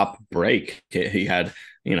 Leagues Cup break. He had,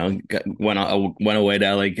 went away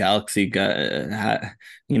to LA Galaxy, had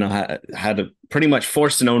a pretty much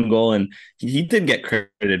forced an own goal, and he did get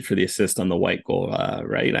credited for the assist on the white goal,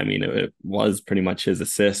 right? I mean, it was pretty much his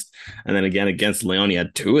assist. And then again against Leon, he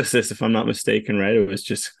had 2 assists, if I'm not mistaken, right? It was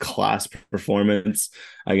just class performance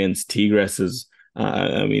against Tigres as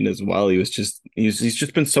well. He was just he's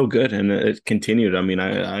just been so good, and it continued. I mean,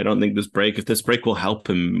 I don't think if this break will help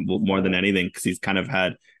him more than anything, because he's kind of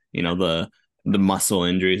had, the muscle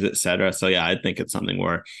injuries, etc. So yeah, I think it's something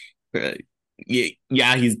where, uh,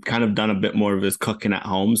 yeah, he's kind of done a bit more of his cooking at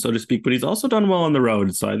home, so to speak, but he's also done well on the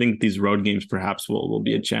road. So I think these road games perhaps will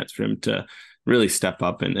be a chance for him to really step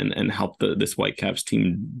up and help this Whitecaps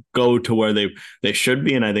team go to where they should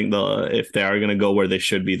be. And I think if they are going to go where they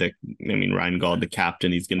should be, Ryan Gauld, the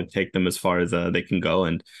captain, he's going to take them as far as they can go,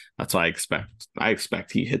 and that's why I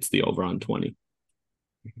expect he hits the over on 20.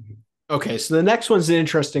 Okay, so the next one's an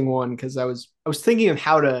interesting one because I was thinking of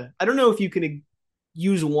I don't know if you can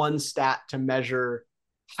use one stat to measure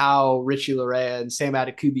how Richie Laryea and Sam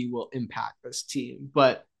Adekubi will impact this team,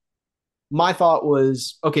 but my thought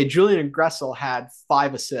was, okay, Julian Gressel had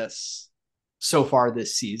 5 assists so far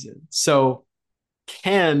this season. So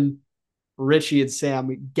can Richie and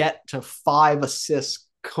Sam get to 5 assists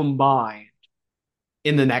combined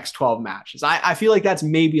in the next 12 matches? I feel like that's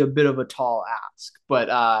maybe a bit of a tall ask, but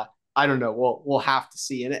I don't know. We'll have to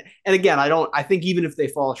see. And again, I think even if they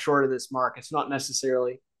fall short of this mark, it's not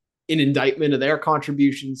necessarily an indictment of their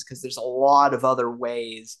contributions, because there's a lot of other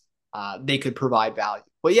ways they could provide value.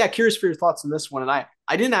 But yeah, curious for your thoughts on this one. And I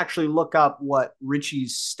didn't actually look up what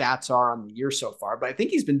Richie's stats are on the year so far, but I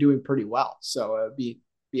think he's been doing pretty well. So it'd be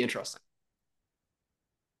interesting.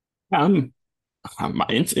 Immediately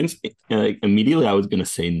I was gonna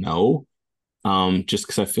say no, just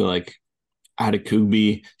because I feel like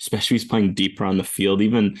Adekubi, especially he's playing deeper on the field,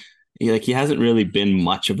 even he hasn't really been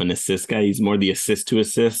much of an assist guy. He's more the assist to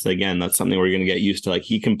assist. Again, that's something we're going to get used to. Like,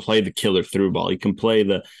 he can play the killer through ball. He can play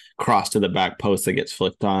the cross to the back post that gets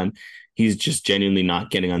flicked on. He's just genuinely not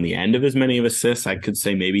getting on the end of as many of assists. I could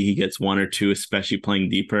say maybe he gets 1 or 2, especially playing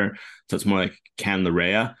deeper. So it's more like Can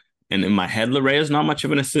Laryea. And in my head, Laryea is not much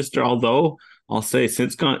of an assister, although I'll say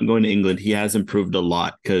since going to England, he has improved a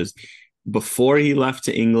lot, because before he left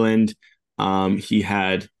to England, he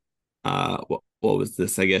had what was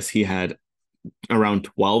this? I guess he had around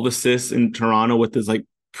 12 assists in Toronto with his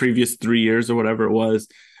previous 3 years or whatever it was.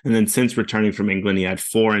 And then since returning from England, he had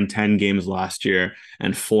 4 in 10 games last year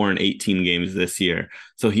and 4 in 18 games this year.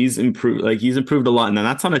 So he's improved, he's improved a lot. And then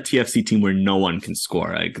that's on a TFC team where no one can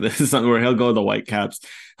score. This is something where he'll go to the Whitecaps.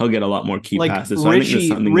 He'll get a lot more key passes. So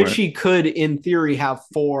Richie could, in theory, have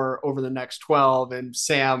 4 over the next 12, and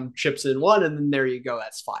Sam chips in 1, and then there you go.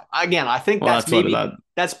 That's 5. Again, I think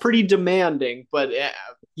that's pretty demanding. But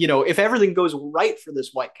if everything goes right for this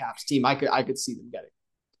Whitecaps team, I could see them getting.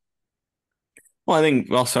 Well, I think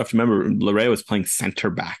we also have to remember Laryea was playing center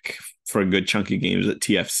back for a good chunk of games at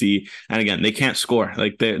TFC. And again, they can't score.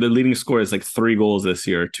 The leading score is 3 goals this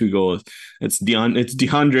year, 2 goals. It's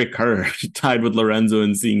DeAndre Kerr tied with Lorenzo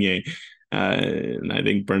Insigne. And I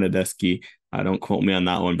think Bernadeschi, don't quote me on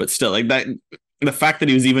that one, but still, that, the fact that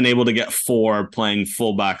he was even able to get 4 playing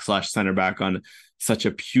fullback / center back on such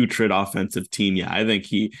a putrid offensive team. Yeah, I think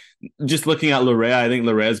just looking at Laryea, I think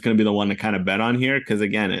Laryea is going to be the one to kind of bet on here. Because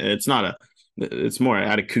again, it's more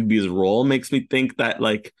Adekubi's role makes me think that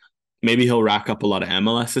maybe he'll rack up a lot of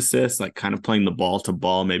MLS assists, kind of playing the ball to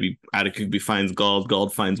ball. Maybe Adekubi finds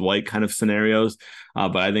Gauld finds White kind of scenarios.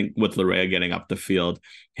 But I think with Laryea getting up the field,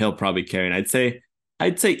 he'll probably carry. And I'd say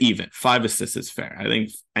even 5 assists is fair. I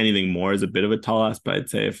think anything more is a bit of a tall ask, but I'd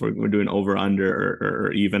say if we're doing over under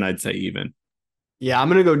or even, I'd say even. Yeah, I'm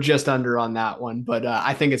going to go just under on that one, but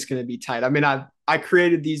I think it's going to be tight. I mean, I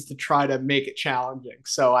created these to try to make it challenging.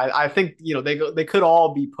 So I think, they could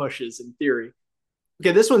all be pushes in theory.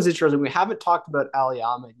 Okay, this one's interesting. We haven't talked about Ali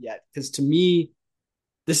Ahmed yet, because to me,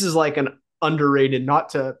 this is an underrated, not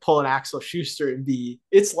to pull an Axel Schuster and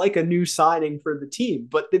it's like a new signing for the team,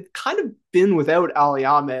 but they've kind of been without Ali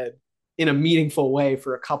Ahmed in a meaningful way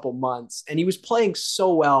for a couple months. And he was playing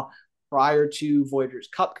so well prior to Voyageurs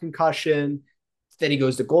Cup concussion. Then he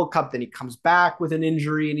goes to Gold Cup, then he comes back with an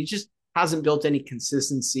injury, and he just hasn't built any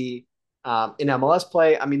consistency in MLS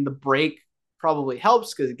play. I mean, the break probably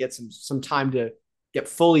helps because it gets him some time to get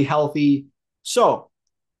fully healthy. So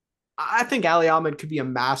I think Ali Ahmed could be a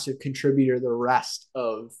massive contributor the rest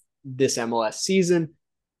of this MLS season.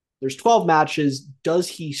 There's 12 matches. Does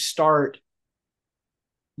he start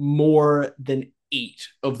more than 8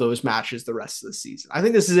 of those matches the rest of the season? I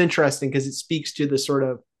think this is interesting because it speaks to the sort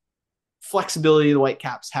of flexibility the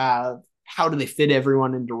Whitecaps have. How do they fit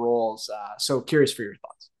everyone into roles? So curious for your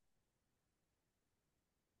thoughts.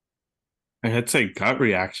 I'd say gut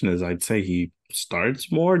reaction is I'd say he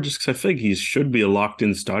starts more, just because I feel like he should be a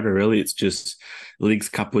locked-in starter. Really, it's just Leagues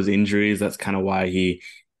Cup was injuries. That's kind of why he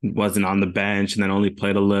wasn't on the bench and then only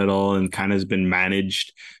played a little and kind of has been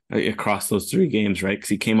managed across those 3 games, right? Because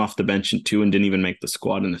he came off the bench in 2 and didn't even make the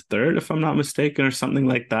squad in the third, if I'm not mistaken, or something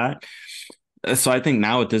like that. So I think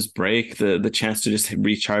now with this break, the chance to just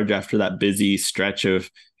recharge after that busy stretch of,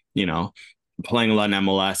 playing a lot in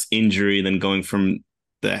MLS, injury, then going from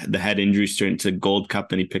the head injury straight into Gold Cup,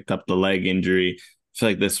 then he picked up the leg injury. I feel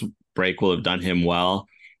like this break will have done him well.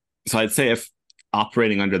 So I'd say if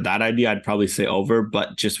operating under that idea, I'd probably say over,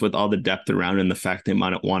 but just with all the depth around and the fact they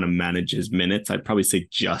might want to manage his minutes, I'd probably say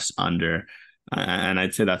just under. And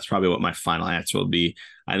I'd say that's probably what my final answer will be.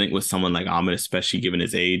 I think with someone like Ahmed, especially given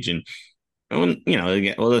his age and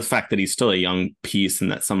again, well, the fact that he's still a young piece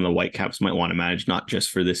and that some of the Whitecaps might want to manage not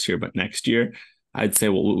just for this year but next year, I'd say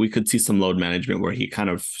we could see some load management where he kind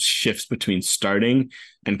of shifts between starting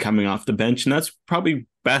and coming off the bench, and that's probably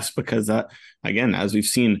best because again, as we've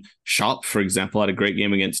seen, Shop, for example, had a great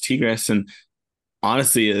game against Tigres, and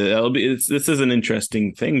honestly, this is an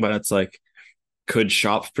interesting thing, but it's like, could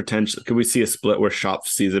we see a split where Shop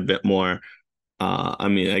sees a bit more? I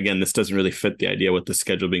mean, again, this doesn't really fit the idea with the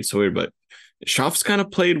schedule being so weird, but Schaaf's kind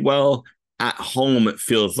of played well at home, it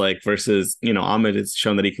feels like, versus, Ahmed has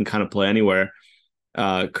shown that he can kind of play anywhere.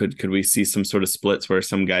 Could we see some sort of splits where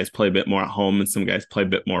some guys play a bit more at home and some guys play a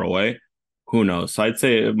bit more away? Who knows? So I'd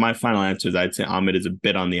say my final answer is I'd say Ahmed is a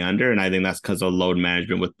bit on the under, and I think that's because of load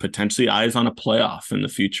management with potentially eyes on a playoff in the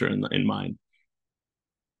future in mind.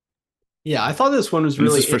 Yeah, I thought this one was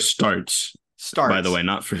really... This is for starts. By the way,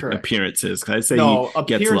 not for Correct. Appearances. I say he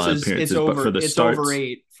gets a lot of appearances, but for the starts, over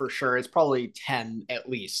 8 for sure. It's probably 10 at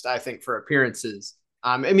least, I think, for appearances.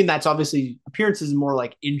 I mean, that's obviously appearances is more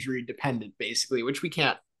like injury dependent, basically, which we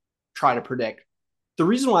can't try to predict. The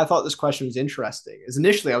reason why I thought this question was interesting is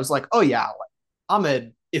initially I was like, oh yeah, like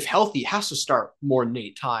Ahmed, if healthy, has to start more than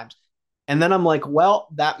 8 times. And then I'm like, well,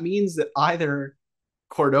 that means that either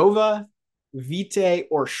Cordova, Vite,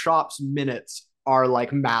 or Shop's minutes are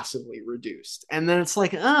like massively reduced. And then it's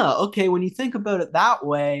like, okay, when you think about it that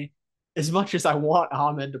way, as much as I want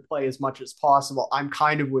Ahmed to play as much as possible, I'm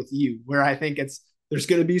kind of with you, where I think there's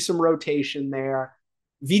going to be some rotation there.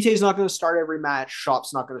 Vite's not going to start every match.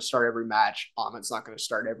 Shop's not going to start every match. Ahmed's not going to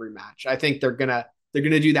start every match. I think they're gonna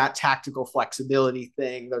do that tactical flexibility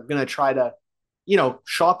thing. They're going to try to,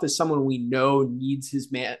 Shop is someone we know needs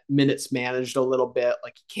his minutes managed a little bit.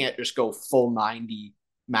 Like, he can't just go full 90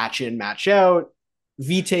 match in, match out.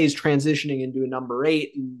 Vite is transitioning into a number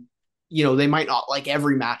 8, and they might not like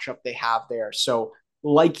every matchup they have there. So,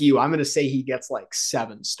 like you, I'm going to say he gets like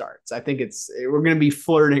 7 starts. I think we're going to be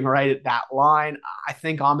flirting right at that line. I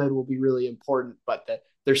think Ahmed will be really important, but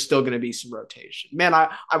there's still going to be some rotation. Man,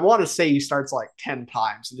 I want to say he starts like 10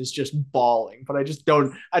 times and is just balling, but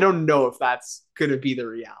I don't know if that's going to be the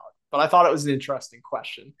reality. But I thought it was an interesting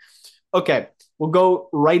question. Okay, we'll go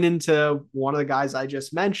right into one of the guys I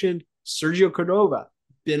just mentioned, Sergio Cordova.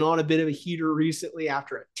 Been on a bit of a heater recently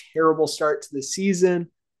after a terrible start to the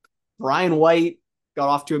season. Brian White got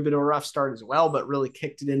off to a bit of a rough start as well, but really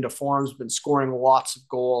kicked it into forms, been scoring lots of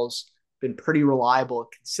goals, been pretty reliable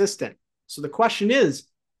and consistent. So the question is,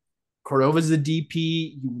 Cordova's the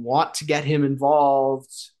DP. You want to get him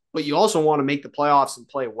involved, but you also want to make the playoffs and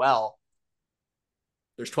play well.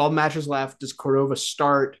 There's 12 matches left. Does Cordova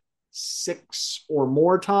start 6 or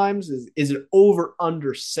more times? Is it over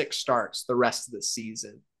under 6 starts the rest of the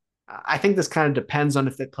season? I think this kind of depends on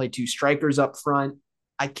if they play 2 strikers up front.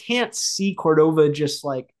 I can't see Cordova just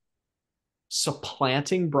like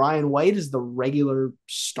supplanting Brian White as the regular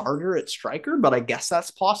starter at striker, but I guess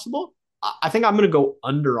that's possible. I think I'm going to go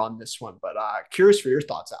under on this one, but curious for your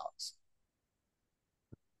thoughts, Alex.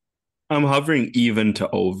 I'm hovering even to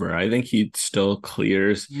over. I think he still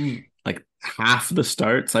clears like half the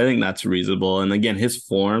starts. I think that's reasonable. And again, his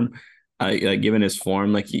form, given his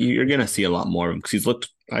form, like you're going to see a lot more of him because he's looked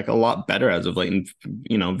like a lot better as of late.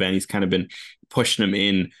 And, Vanny's kind of been pushing him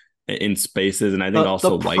in spaces. And I think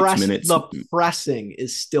White's minutes. The pressing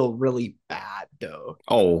is still really bad, though.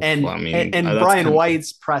 Oh, and Brian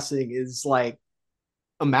White's pressing is like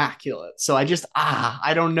immaculate. So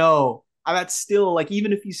I don't know. That's still like,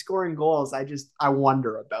 even if he's scoring goals, I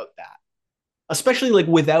wonder about that, especially like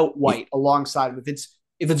without White alongside him.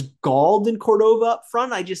 If it's Gald and Cordova up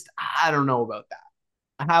front, I don't know about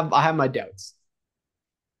that. I have my doubts.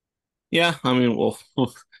 Yeah, I mean,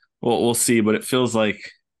 we'll see, but it feels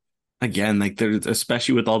like, again, like there's,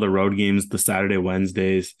 especially with all the road games, the Saturday,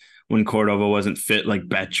 Wednesdays, when Cordova wasn't fit, like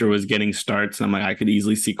Betcher was getting starts. And I'm like, I could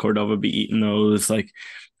easily see Cordova be eating those. Like,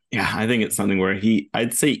 yeah, I think it's something where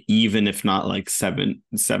I'd say even if not like seven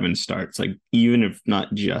starts, like even if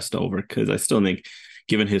not just over, because I still think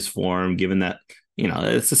given his form, given that,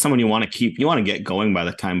 it's just someone you want to keep. You want to get going by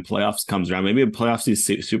the time playoffs comes around. Maybe a playoffs is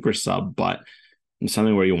super sub, but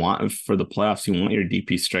something where you want for the playoffs, you want your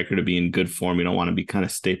DP striker to be in good form. You don't want to be kind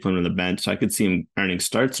of stapling on the bench. So I could see him earning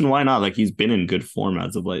starts, and why not? Like, he's been in good form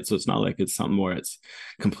as of late, so it's not like it's something where it's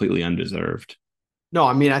completely undeserved. No,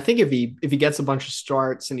 I mean, I think if he gets a bunch of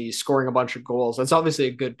starts and he's scoring a bunch of goals, that's obviously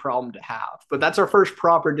a good problem to have. But that's our first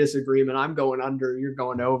proper disagreement. I'm going under, you're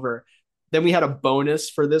going over. Then we had a bonus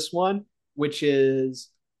for this one, which is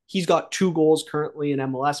he's got 2 goals currently in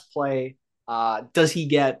MLS play. Does he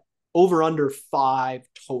get over under 5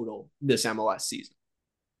 total this MLS season?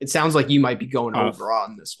 It sounds like you might be going over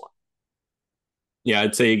on this one. Yeah,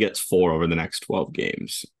 I'd say he gets 4 over the next 12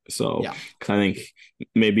 games. So yeah. I think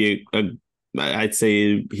maybe I'd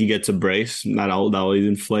say he gets a brace, not always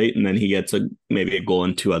inflate, and then he gets maybe a goal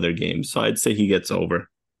in 2 other games. So I'd say he gets over.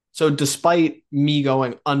 So despite me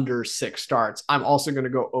going under 6 starts, I'm also going to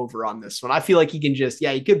go over on this one. I feel like he can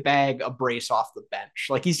he could bag a brace off the bench.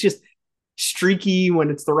 Like, he's just streaky when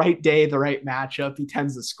it's the right day, the right matchup. He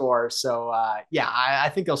tends to score. So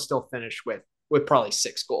I think he'll still finish with probably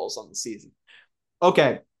 6 goals on the season.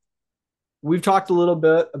 Okay. We've talked a little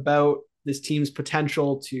bit about this team's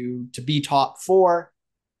potential to be top 4.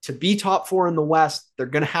 To be top 4 in the West, they're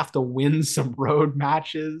going to have to win some road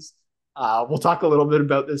matches. We'll talk a little bit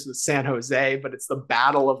about this with San Jose, but it's the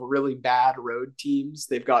battle of really bad road teams.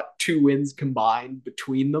 They've got 2 wins combined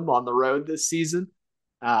between them on the road this season.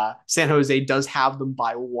 San Jose does have them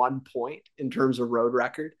by 1 point in terms of road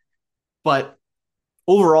record. But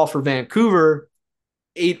overall for Vancouver,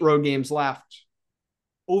 8 road games left,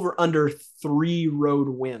 over under 3 road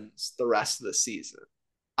wins the rest of the season.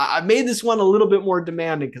 I've made this one a little bit more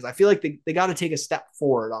demanding because I feel like they got to take a step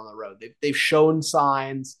forward on the road. They've shown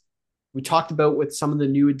signs. We talked about with some of the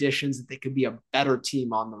new additions that they could be a better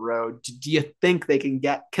team on the road. Do you think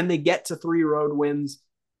can they get to 3 road wins?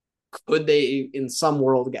 Could they, in some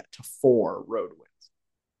world, get to 4 road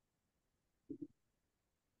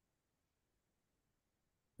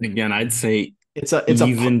wins? Again, I'd say it's a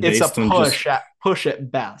push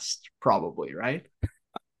at best, probably, right?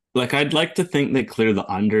 Like, I'd like to think they clear the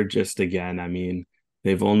under just again. I mean,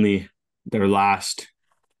 they've only their last,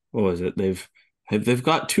 what was it? They've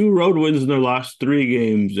got 2 road wins in their last 3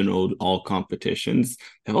 games in all competitions.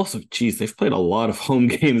 They've also, they've played a lot of home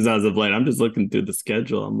games as of late. I'm just looking through the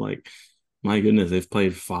schedule. I'm like, my goodness, they've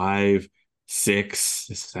played 5, 6,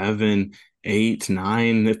 7, 8,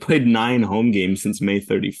 9. They've played 9 home games since May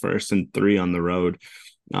 31st and 3 on the road.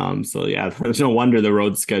 So yeah, there's no wonder the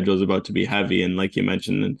road schedule is about to be heavy. And like you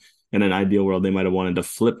mentioned, in an ideal world, they might have wanted to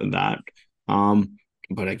flip that.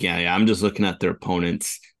 But again, I'm just looking at their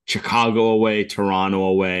opponents. Chicago away, Toronto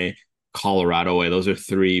away, Colorado away. Those are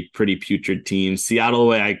 3 pretty putrid teams. Seattle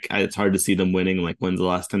away, it's hard to see them winning. Like, when's the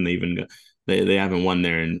last time they even got? They haven't won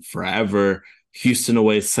there in forever. Houston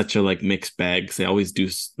away is such a mixed bag because they always do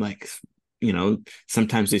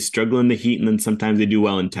sometimes they struggle in the heat and then sometimes they do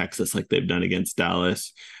well in Texas, like they've done against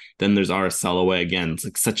Dallas. Then there's RSL away again. It's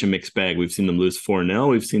like such a mixed bag. We've seen them lose 4-0.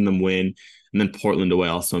 We've seen them win. And then Portland away,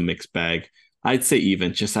 also a mixed bag. I'd say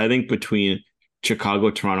even. I think between Chicago,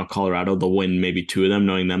 Toronto, Colorado, they'll win maybe 2 of them.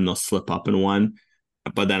 Knowing them, they'll slip up in 1.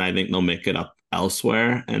 But then I think they'll make it up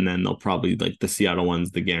elsewhere. And then they'll probably, the Seattle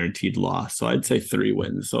one's the guaranteed loss. So I'd say 3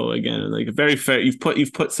 wins. So again, very fair. You've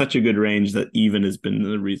put such a good range that even has been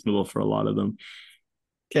reasonable for a lot of them.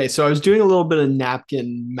 Okay, so I was doing a little bit of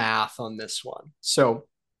napkin math on this one. So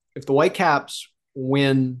if the Whitecaps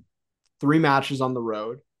win 3 matches on the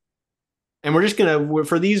road, and we're going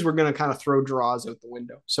to kind of throw draws out the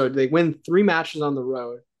window. So they win 3 matches on the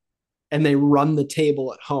road and they run the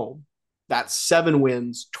table at home. That's 7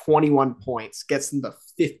 wins, 21 points, gets them to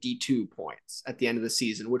 52 points at the end of the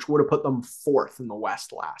season, which would have put them 4th in the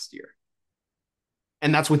West last year.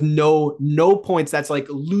 And that's with no points. That's like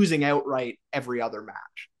losing outright every other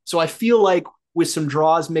match. So I feel like with some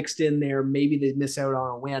draws mixed in there, maybe they miss out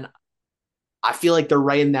on a win. I feel like they're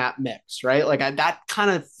right in that mix, right? That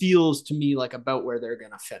kind of feels to me like about where they're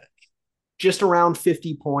going to finish. Just around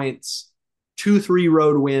 50 points, 2-3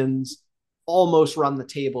 road wins, almost run the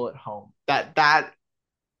table at home. That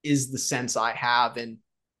is the sense I have. And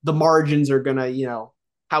the margins are going to,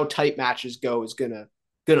 how tight matches go is going to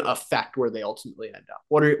affect where they ultimately end up.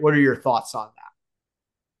 What are your thoughts on that?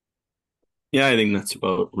 Yeah, I think that's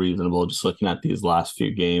about reasonable. Just looking at these last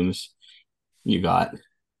few games, you got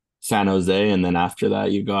San Jose, and then after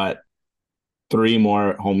that, you got 3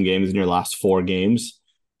 more home games in your last 4 games.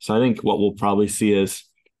 So I think what we'll probably see is,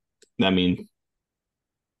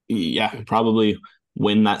 probably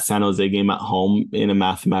win that San Jose game at home in a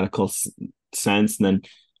mathematical sense. And then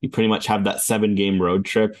you pretty much have that 7-game road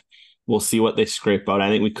trip We'll see what they scrape out. I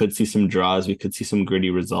think we could see some draws. We could see some gritty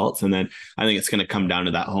results. And then I think it's going to come down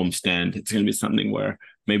to that homestand. It's going to be something where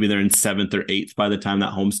maybe they're in 7th or 8th by the time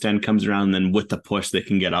that homestand comes around. And then with the push, they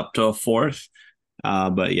can get up to a 4th.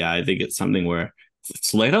 But yeah, I think it's something where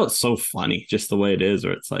it's laid out so funny, just the way it is,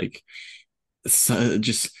 where it's like,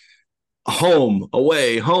 just home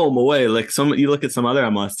away, home away. Like you look at some other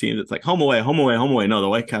MLS teams, it's like home away, home away, home away. No, the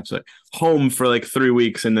Whitecaps are like home for like 3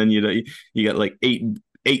 weeks, and then you get like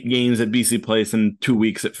eight games at BC Place in 2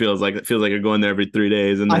 weeks. It feels like you're going there every 3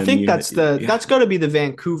 days. And I think that's got to be the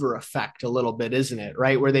Vancouver effect a little bit, isn't it?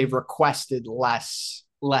 Right, where they've requested less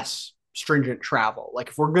stringent travel. Like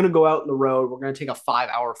if we're gonna go out on the road, we're gonna take a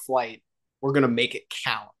 5-hour flight. We're gonna make it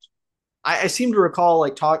count. I seem to recall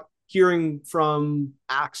hearing from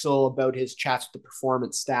Axel about his chats with the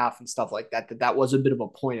performance staff and stuff like that was a bit of a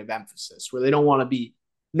point of emphasis where they don't want to be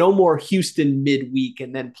no more Houston midweek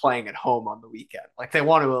and then playing at home on the weekend. Like they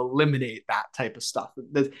want to eliminate that type of stuff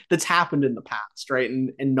that's happened in the past, right?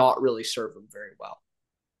 And not really serve them very well.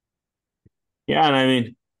 Yeah, and I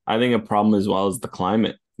mean, I think a problem as well is the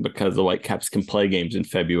climate, because the Whitecaps can play games in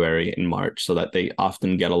February and March, so that they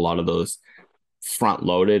often get a lot of those front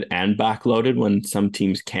loaded and back loaded when some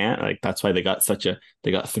teams can't. Like that's why they got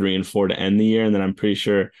 3 and 4 to end the year. And then I'm pretty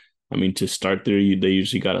sure, I mean, to start there, they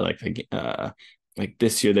usually got it like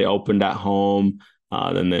this year they opened at home.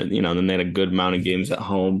 Then they had a good amount of games at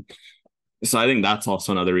home. So I think that's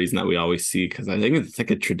also another reason that we always see, because I think it's like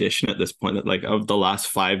a tradition at this point that like of the last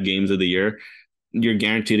 5 games of the year, you're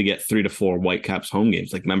guaranteed to get 3 to 4 Whitecaps home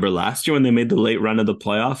games. Like remember last year when they made the late run of the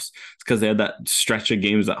playoffs? It's because they had that stretch of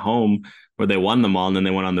games at home where they won them all, and then they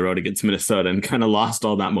went on the road against Minnesota and kind of lost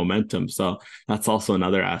all that momentum. So that's also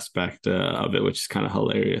another aspect of it, which is kind of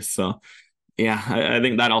hilarious. So yeah, I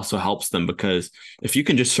think that also helps them, because if you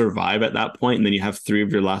can just survive at that point and then you have 3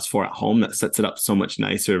 of your last 4 at home, that sets it up so much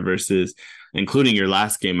nicer versus including your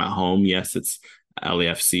last game at home. Yes, it's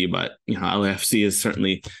LAFC, but LAFC is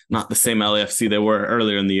certainly not the same LAFC they were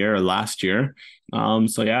earlier in the year or last year.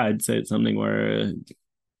 So yeah, I'd say it's something where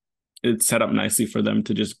it's set up nicely for them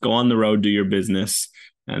to just go on the road, do your business,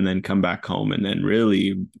 and then come back home. And then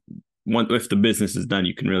really, if the business is done,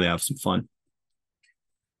 you can really have some fun.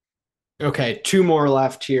 Okay, 2 more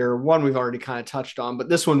left here. One we've already kind of touched on, but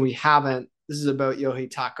this one we haven't. This is about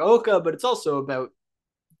Yohei Takaoka, but it's also about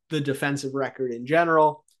the defensive record in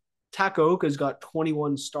general. Takaoka's got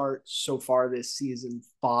 21 starts so far this season,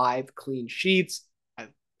 5 clean sheets. I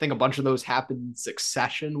think a bunch of those happened in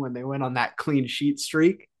succession when they went on that clean sheet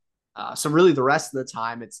streak. So really the rest of the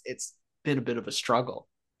time, it's been a bit of a struggle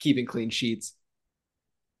keeping clean sheets.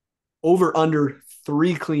 Over under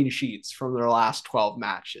 3 clean sheets from their last 12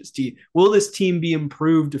 matches. Will this team be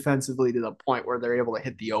improved defensively to the point where they're able to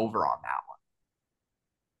hit the over on that one?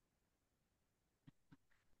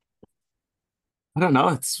 I don't know.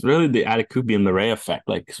 It's really the Adekubi and Ray effect.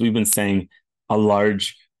 Like, because we've been saying a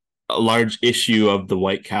large issue of the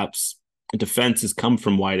Whitecaps defense has come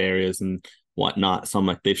from wide areas and whatnot. So I'm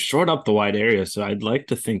like, they've shored up the wide area. So I'd like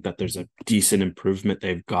to think that there's a decent improvement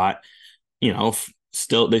they've got.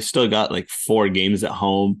 They've still got like 4 games at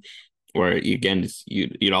home where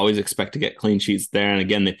you'd always expect to get clean sheets there. And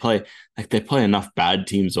again, they play enough bad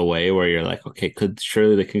teams away where you're like, okay,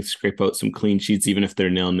 surely they can scrape out some clean sheets even if they're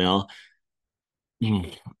 0-0.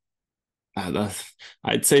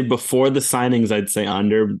 I'd say before the signings, I'd say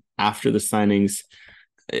under. After the signings,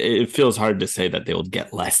 it feels hard to say that they will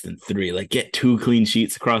get less than 3, like get 2 clean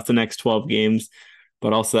sheets across the next 12 games.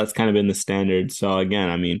 But also that's kind of been the standard. So again,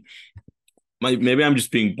 I mean, maybe I'm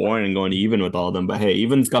just being boring and going even with all of them. But hey,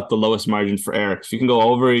 even's got the lowest margin for Eric. If you can go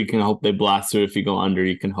over, you can hope they blast through. If you go under,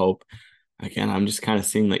 you can hope. Again, I'm just kind of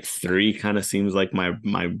seeing like 3 kind of seems like my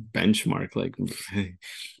benchmark. Like,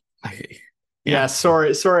 yeah.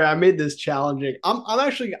 Sorry, I made this challenging. I'm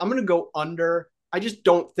gonna go under. I just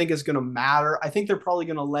don't think it's gonna matter. I think they're probably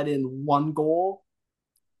gonna let in 1 goal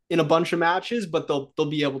in a bunch of matches, but they'll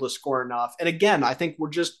be able to score enough. And again, I think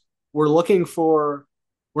we're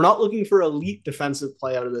not looking for elite defensive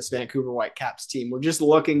play out of this Vancouver Whitecaps team. We're just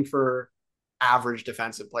looking for average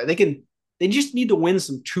defensive play. They just need to win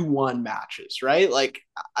some 2-1 matches, right? Like,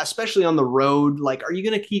 especially on the road. Like, are you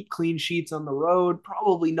going to keep clean sheets on the road?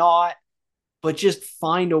 Probably not. But just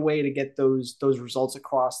find a way to get those results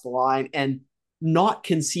across the line and not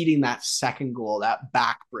conceding that second goal, that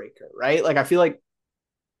backbreaker, right? Like, I feel like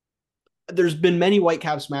there's been many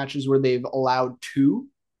Whitecaps matches where they've allowed 2,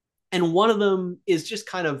 and one of them is just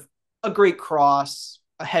kind of a great cross,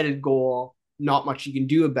 a headed goal, not much you can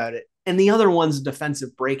do about it. And the other one's a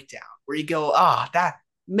defensive breakdown where you go, that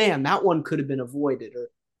one could have been avoided. Or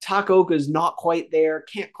Takaoka's not quite there,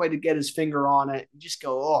 can't quite get his finger on it. You just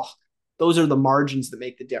go, those are the margins that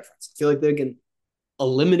make the difference. I feel like they can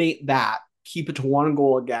eliminate that, keep it to 1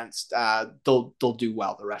 goal against, they'll do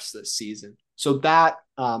well the rest of the season. So that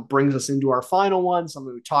brings us into our final one,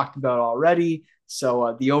 something we talked about already.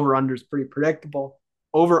 So the over-under is pretty predictable.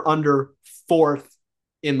 Over-under 4th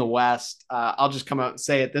in the West. I'll just come out and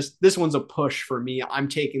say it. This one's a push for me. I'm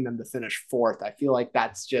taking them to finish 4th. I feel like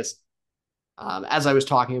that's just, as I was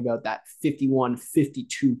talking about, that 51,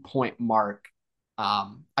 52 point mark.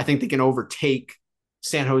 I think they can overtake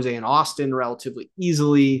San Jose and Austin relatively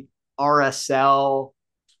easily. RSL,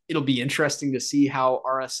 it'll be interesting to see how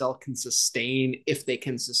RSL can sustain, if they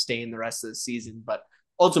can sustain the rest of the season. But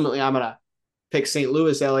ultimately, I'm going to pick St.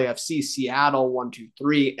 Louis, LAFC, Seattle, 1, 2,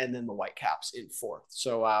 3, and then the Whitecaps in 4th.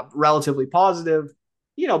 So relatively positive,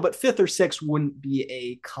 but 5th or 6th wouldn't be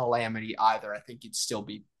a calamity either. I think you'd still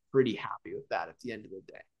be pretty happy with that at the end of the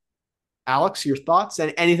day. Alex, your thoughts?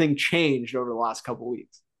 And anything changed over the last couple of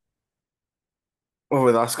weeks?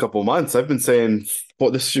 Over the last couple of months, I've been saying,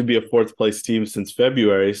 well, this should be a 4th place team since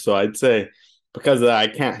February. So I'd say because of that, I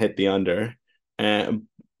can't hit the under.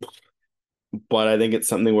 But I think it's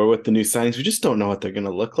something where with the new signings, we just don't know what they're going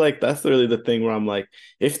to look like. That's really the thing where I'm like,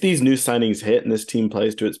 if these new signings hit and this team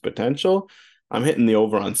plays to its potential, I'm hitting the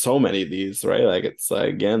over on so many of these, right? Like it's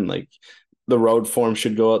again, like the road form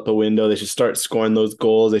should go out the window. They should start scoring those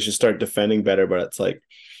goals. They should start defending better. But it's like,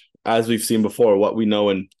 as we've seen before, what we know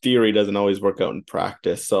in theory doesn't always work out in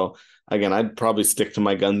practice. So again, I'd probably stick to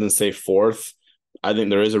my guns and say 4th. I think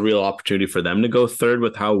there is a real opportunity for them to go 3rd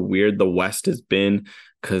with how weird the West has been,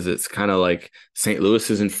 because it's kind of like St. Louis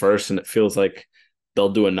is in 1st and it feels like they'll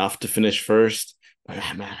do enough to finish 1st.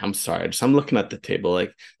 Man, I'm sorry. I'm looking at the table.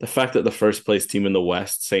 Like the fact that the 1st place team in the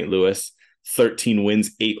West, St. Louis, 13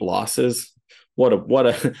 wins, 8 losses. What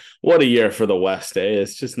a year for the West, eh?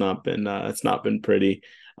 It's just not been it's not been pretty.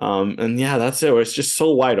 And yeah, that's it. Where it's just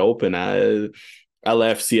so wide open.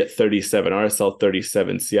 LAFC at 37, RSL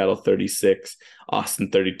 37, Seattle 36,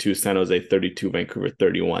 Austin 32, San Jose 32, Vancouver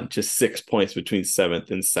 31. Just 6 points between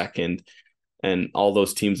 7th and 2nd, and all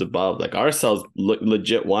those teams above. Like RSL's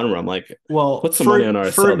legit one where I'm like, well, put some money on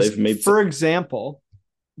RSL. They've made for example,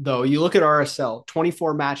 though, you look at RSL,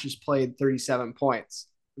 24 matches played, 37 points.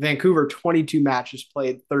 Vancouver, 22 matches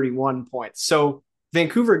played, 31 points. So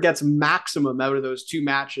Vancouver gets maximum out of those 2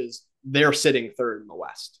 matches. They're sitting 3rd in the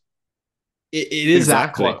West. It is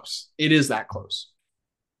exactly that close. It is that close.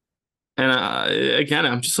 And again,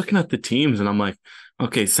 I'm just looking at the teams and I'm like,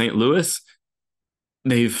 okay, St. Louis,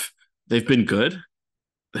 they've been good.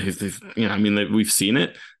 They've we've seen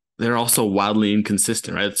it. They're also wildly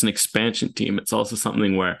inconsistent, right? It's an expansion team. It's also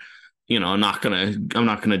something where, I'm not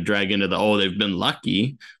gonna drag into they've been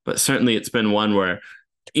lucky, but certainly it's been one where,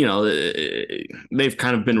 they've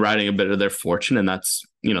kind of been riding a bit of their fortune, and that's,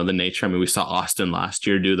 the nature. I mean, we saw Austin last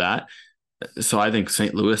year do that. So I think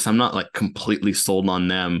St. Louis, I'm not like completely sold on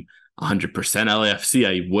them 100%. LAFC,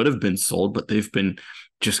 I would have been sold, but they've been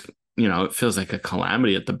just, it feels like a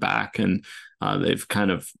calamity at the back, and they've kind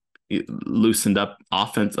of loosened up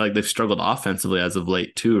offense. Like they've struggled offensively as of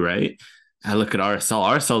late too, right? I look at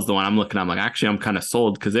RSL. RSL is the one I'm looking at. I'm like, actually, I'm kind of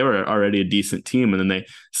sold because they were already a decent team. And then they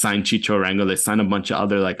signed Chicho Arango. They signed a bunch of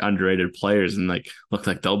other like underrated players and like look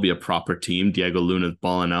like they'll be a proper team. Diego Luna's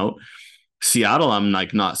balling out. Seattle, I'm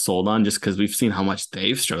like not sold on just because we've seen how much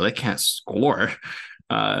they've struggled. They can't score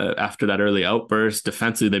after that early outburst.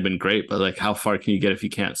 Defensively, they've been great, but like how far can you get if you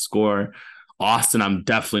can't score? Austin, I'm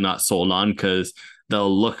definitely not sold on because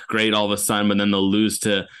they'll look great all of a sudden, but then they'll lose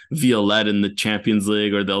to Violet in the Champions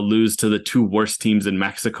League, or they'll lose to the 2 worst teams in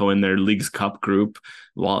Mexico in their League's Cup group.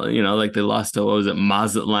 Well, like they lost to, what was it,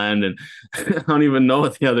 Mazatlan, and I don't even know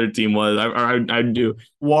what the other team was. I do.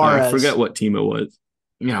 Juarez. I forget what team it was.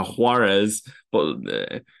 Yeah, Juarez. But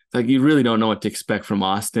like you really don't know what to expect from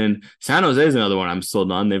Austin. San Jose is another one I'm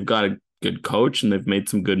sold on. They've got a good coach and they've made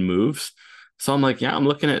some good moves. So I'm like, yeah, I'm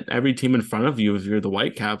looking at every team in front of you. If you're the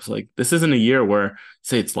Whitecaps, like this isn't a year where,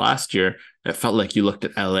 say it's last year, it felt like you looked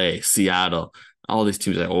at LA, Seattle, all these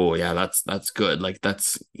teams like, oh yeah, that's good. Like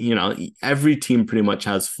that's, every team pretty much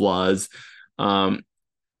has flaws. So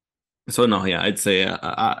no, yeah, I'd say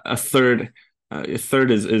a third. A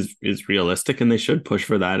third is realistic, and they should push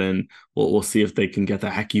for that. And we'll see if they can get the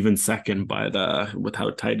heck even second with how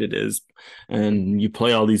tight it is. And you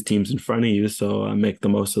play all these teams in front of you, so make the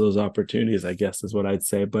most of those opportunities, I guess is what I'd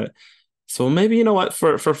say. But so maybe, you know what,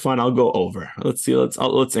 for fun, I'll go over. Let's see.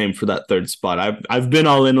 Let's aim for that 3rd spot. I've been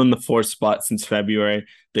all in on the 4th spot since February.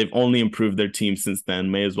 They've only improved their team since then.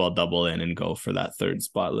 May as well double in and go for that 3rd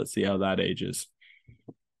spot. Let's see how that ages.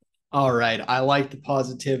 All right. I like the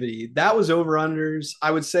positivity. That was over unders.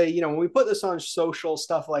 I would say, when we put this on social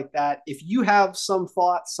stuff like that, if you have some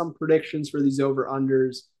thoughts, some predictions for these over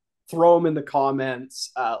unders, throw them in the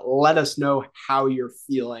comments. Let us know how you're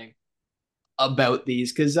feeling about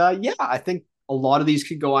these. Because, yeah, I think a lot of these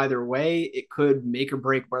could go either way. It could make or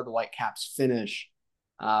break where the Whitecaps finish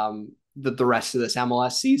the rest of this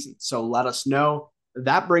MLS season. So let us know.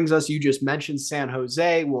 That brings us, you just mentioned San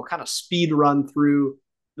Jose. We'll kind of speed run through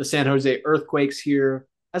the San Jose Earthquakes here.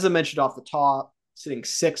 As I mentioned off the top, sitting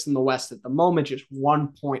sixth in the West at the moment, just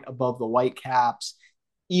 1 point above the Whitecaps,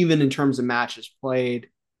 even in terms of matches played.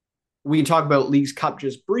 We can talk about Leagues Cup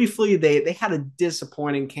just briefly. They had a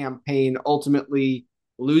disappointing campaign, ultimately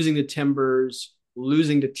losing to Timbers,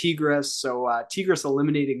 losing to Tigres. So Tigres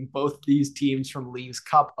eliminating both these teams from Leagues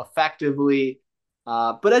Cup effectively.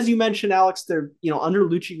 But as you mentioned, Alex, they're under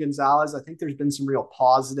Luchi Gonzalez. I think there's been some real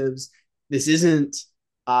positives. This isn't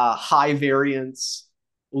high variance,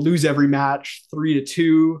 lose every match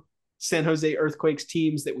 3-2 San Jose Earthquakes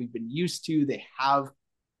teams that we've been used to. They have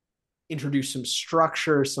introduced some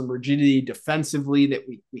structure, some rigidity defensively that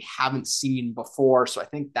we haven't seen before. So I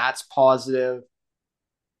think that's positive.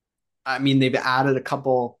 I mean, they've added a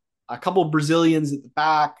couple Brazilians at the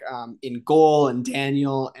back in goal and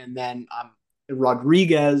Daniel, and then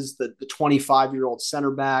Rodriguez, the 25-year-old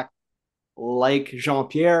center back, like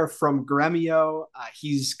Jean-Pierre from Gremio.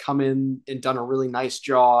 He's come in and done a really nice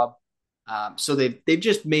job. So they've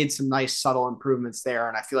just made some nice subtle improvements there,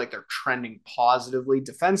 and I feel like they're trending positively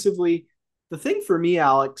defensively. The thing for me,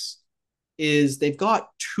 Alex, is they've got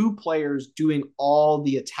two players doing all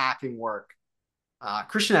the attacking work.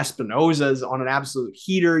 Christian Espinoza is on an absolute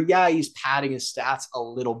heater. Yeah, he's padding his stats a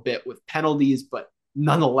little bit with penalties, but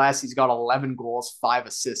nonetheless, he's got 11 goals, 5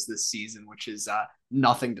 assists this season, which is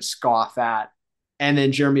nothing to scoff at. And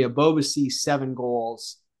then Jeremy Abobasi, 7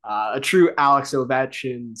 goals, a true Alex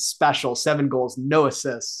Ovechkin special, 7 goals, no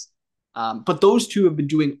assists. But those two have been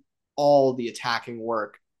doing all the attacking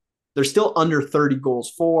work. They're still under 30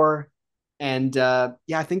 goals for. And yeah,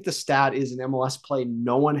 I think the stat is in MLS play,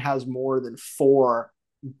 no one has more than 4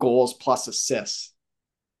 goals plus assists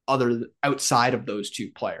outside of those two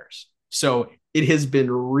players. So it has been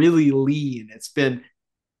really lean. It's been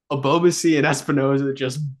Abobasi and Espinoza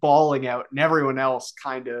just balling out and everyone else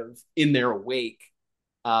kind of in their wake.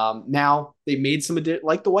 Now they made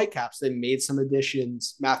like the Whitecaps, they made some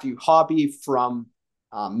additions. Matthew Hoppe from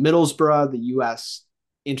Middlesbrough, the U.S.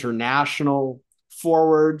 international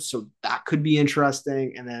forward, so that could be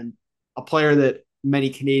interesting. And then a player that many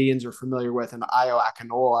Canadians are familiar with, and Ayo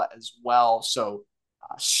Akinola as well. So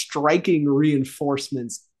striking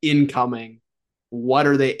reinforcements incoming. What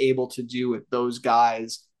are they able to do with those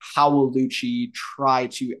guys? How will Lucci try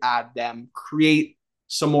to add them, create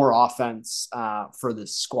some more offense for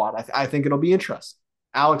this squad? I think it'll be interesting.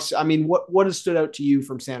 Alex, I mean, what has stood out to you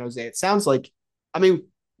from San Jose? It sounds like, I mean,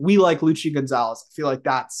 we like Luchi Gonzalez. I feel like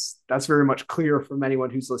that's very much clear from anyone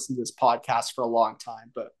who's listened to this podcast for a long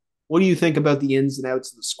time. But what do you think about the ins and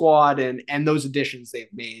outs of the squad and those additions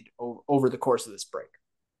they've made over the course of this break?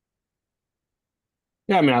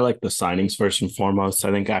 Yeah, I mean, I like the signings first and foremost.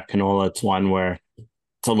 I think at Canola, it's one where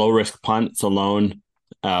it's a low risk punt. It's a loan.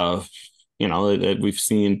 We've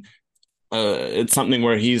seen it's something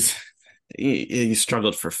where he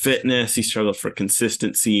struggled for fitness. He struggled for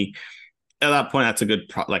consistency. At that point, that's a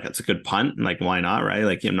good good punt. Like, why not, right?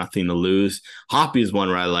 Like, you have nothing to lose. Hoppe is one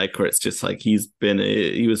where I like, where it's just like he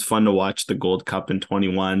was fun to watch the Gold Cup in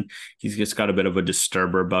 21. He's just got a bit of a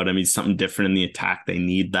disturber about him. He's something different in the attack. They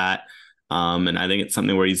need that. And I think it's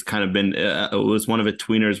something where he's kind of been, it was one of the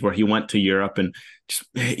tweeners where he went to Europe and just,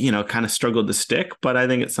 kind of struggled to stick. But I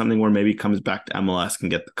think it's something where maybe he comes back to MLS, can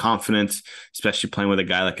get the confidence, especially playing with a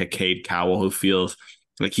guy like a Cade Cowell, who feels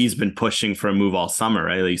like he's been pushing for a move all summer,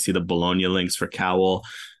 right? Like, you see the Bologna links for Cowell.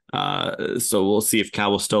 So we'll see if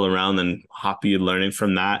Cowell's still around, and Hoppe learning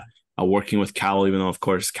from that. Working with Cowell, even though, of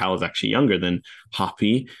course, Cowell is actually younger than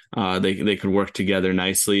Hoppe. They could work together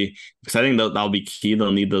nicely, because I think that'll be key.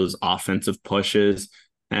 They'll need those offensive pushes.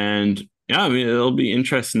 And yeah, I mean, it'll be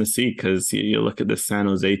interesting to see, because you look at the San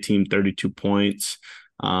Jose team, 32 points.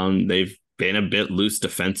 They've been a bit loose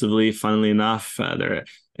defensively, funnily enough. Their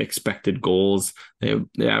expected goals, they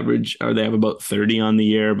have about 30 on the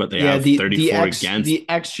year, but they have 34 against. The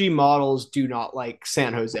XG models do not like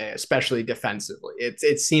San Jose, especially defensively.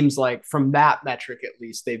 It seems like from that metric, at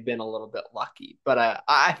least, they've been a little bit lucky. But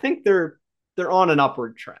I think they're on an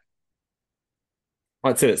upward trend.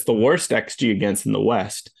 I'd say it's the worst XG against in the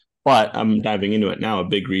West, but I'm diving into it now. A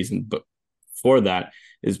big reason for that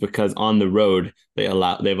is because on the road they've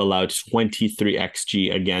allowed 23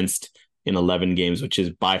 XG against in 11 games, which is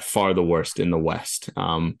by far the worst in the West.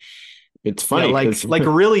 It's Yeah, funny because like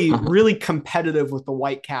really, really competitive with the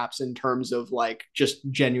Whitecaps in terms of like just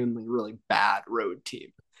genuinely really bad road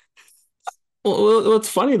team. well, it's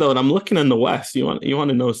funny though, and I'm looking in the West. You want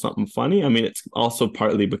to know something funny? I mean, it's also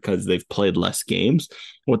partly because they've played less games.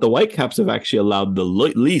 What the Whitecaps have actually allowed the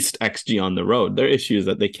least XG on the road. Their issue is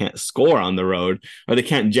that they can't score on the road, or they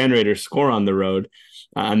can't generate or score on the road,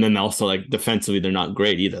 and then also like defensively, they're not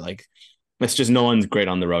great either. Like it's just no one's great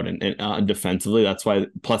on the road and defensively. That's why.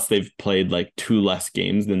 Plus, they've played like 2 less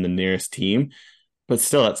games than the nearest team. But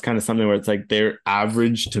still, that's kind of something where it's like they're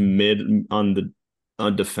average to mid on the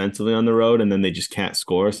defensively on the road, and then they just can't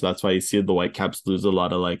score. So that's why you see the Whitecaps lose a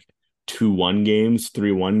lot of like 2-1 games,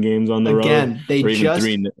 3-1 games on the road, Again, or even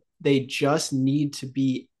three. they just need to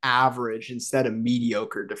be average instead of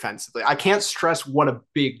mediocre defensively. I can't stress what a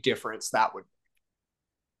big difference that would be.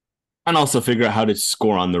 And also figure out how to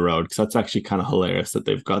score on the road, because that's actually kind of hilarious that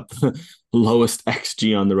they've got the lowest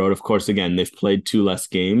XG on the road. Of course, again, they've played 2 less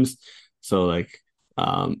games, so like,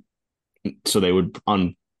 so they would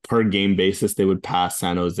on per game basis they would pass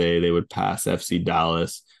San Jose, they would pass FC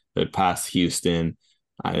Dallas, they would pass Houston.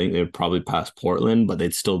 I think they would probably pass Portland, but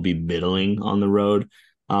they'd still be middling on the road.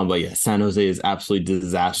 But yeah, San Jose is absolutely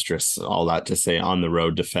disastrous. All that to say on the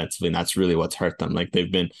road defensively, and that's really what's hurt them. Like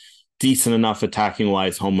they've been decent enough attacking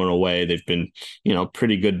wise home and away. They've been,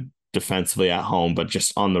 pretty good defensively at home, but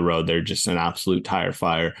just on the road, they're just an absolute tire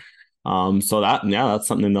fire. So that's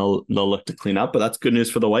something they'll look to clean up. But that's good news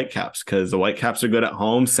for the Whitecaps, because the Whitecaps are good at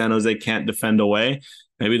home. San Jose can't defend away.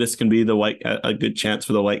 Maybe this can be a good chance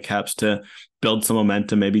for the Whitecaps to build some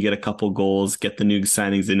momentum, maybe get a couple goals, get the new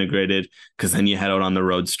signings integrated, because then you head out on the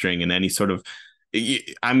road string, and any sort of,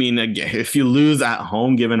 I mean, if you lose at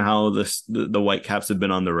home, given how the Whitecaps have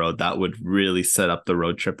been on the road, that would really set up the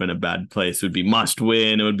road trip in a bad place. It would be must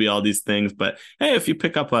win. It would be all these things. But hey, if you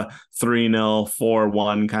pick up a 3-0,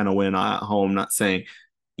 4-1 kind of win at home, not saying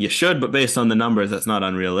you should, but based on the numbers, that's not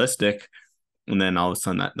unrealistic. And then all of a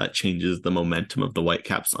sudden that changes the momentum of the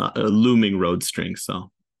Whitecaps looming road string.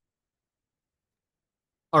 So.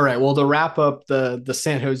 All right. Well, to wrap up the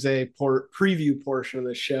San Jose preview portion of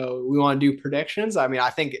the show, we want to do predictions. I mean, I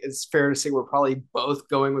think it's fair to say we're probably both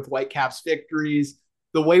going with Whitecaps victories.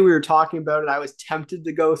 The way we were talking about it, I was tempted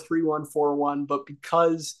to go 3-1, 4-1, but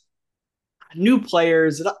because new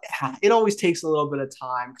players, it always takes a little bit of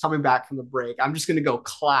time coming back from the break. I'm just going to go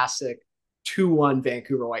classic 2-1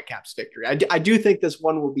 Vancouver Whitecaps victory. I do think this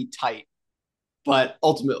one will be tight, but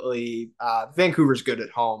ultimately, Vancouver's good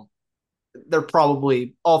at home. They're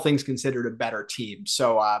probably, all things considered, a better team.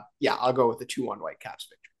 So, I'll go with the 2-1 Whitecaps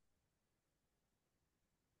victory.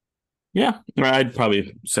 Yeah, I'd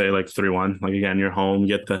probably say like 3-1. Like, again, you're home,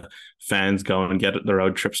 get the fans going, get the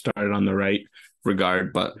road trip started on the right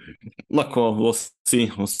regard. But look, we'll see.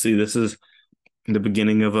 We'll see. This is the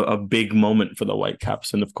beginning of a big moment for the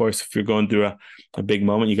Whitecaps. And of course, if you're going through a big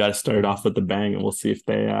moment, you got to start off with the bang, and we'll see if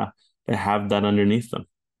they have that underneath them.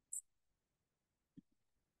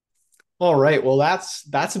 All right. Well, that's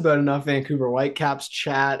about enough Vancouver Whitecaps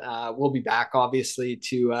chat. We'll be back, obviously,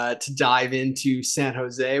 to dive into San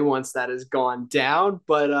Jose once that has gone down.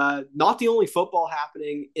 But not the only football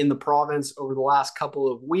happening in the province over the last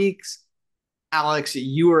couple of weeks. Alex,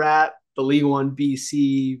 you were at the League One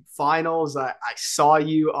BC finals. I saw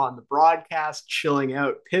you on the broadcast chilling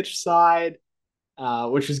out pitch side,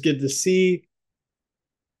 which was good to see.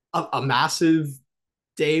 A massive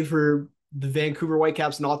day for the Vancouver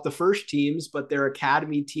Whitecaps, not the first teams, but their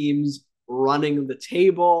academy teams running the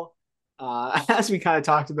table. As we kind of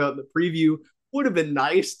talked about in the preview, would have been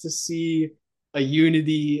nice to see a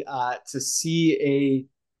unity, to see a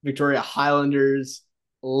Victoria Highlanders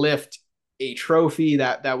lift a trophy.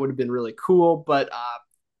 That would have been really cool. But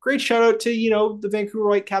great shout out to, the Vancouver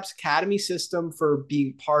Whitecaps academy system for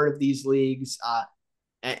being part of these leagues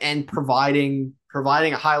and providing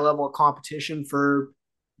a high level of competition for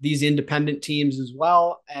these independent teams as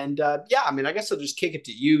well. And I mean, I guess I'll just kick it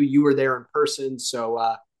to you. You were there in person.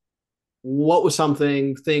 So what was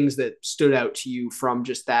things that stood out to you from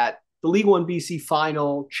just the League One BC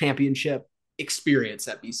final championship experience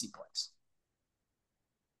at BC Place?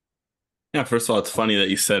 Yeah, first of all, it's funny that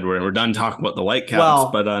you said we're done talking about the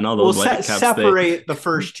Whitecaps, but no, those Whitecaps separate the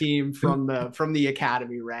first team from the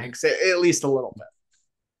academy ranks at least a little bit.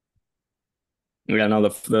 Yeah, no,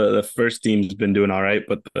 the first team's been doing all right,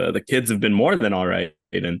 but the kids have been more than all right.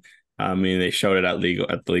 And I mean, they showed it at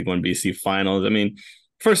the League One BC finals. I mean,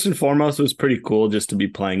 first and foremost, it was pretty cool just to be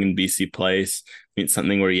playing in BC Place. I mean,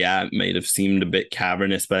 something where, it might have seemed a bit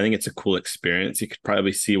cavernous, but I think it's a cool experience. You could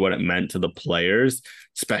probably see what it meant to the players,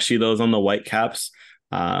 especially those on the Whitecaps.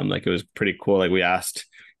 Like it was pretty cool. Like we asked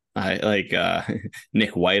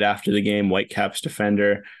Nick White after the game, Whitecaps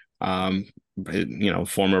defender,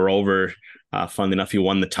 former Rover. Funnily enough, he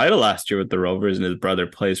won the title last year with the Rovers, and his brother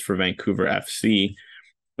plays for Vancouver FC.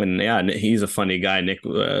 And yeah, he's a funny guy. Nick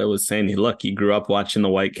was saying, look, he grew up watching the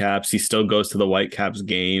Whitecaps. He still goes to the Whitecaps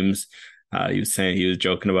games. He was saying, he was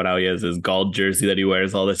joking about how he has his gold jersey that he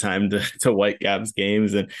wears all the time to Whitecaps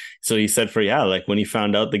games. And so he said like when he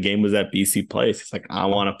found out the game was at BC Place, he's like, I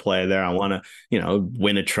want to play there. I want to,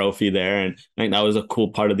 win a trophy there. And I think that was a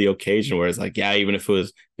cool part of the occasion where it's like, yeah, even if it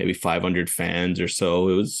was maybe 500 fans or so,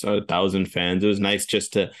 it was 1,000 fans. It was nice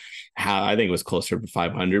just to have, I think it was closer to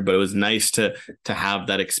 500, but it was nice to have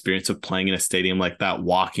that experience of playing in a stadium like that,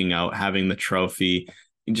 walking out, having the trophy,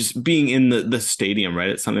 just being in the stadium, right?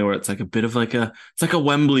 It's something where it's like a bit of it's like a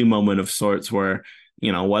Wembley moment of sorts where,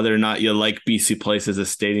 whether or not you like BC Place as a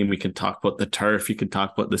stadium, we can talk about the turf, you can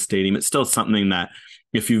talk about the stadium. It's still something that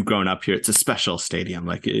if you've grown up here, it's a special stadium.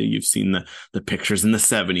 Like you've seen the pictures in the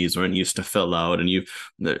 70s when it used to fill out, and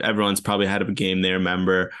everyone's probably had a game they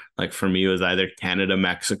remember. Like for me, it was either Canada,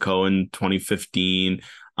 Mexico in 2015,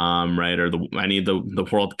 right, or any of the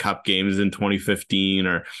World Cup games in 2015,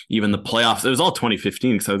 or even the playoffs. It was all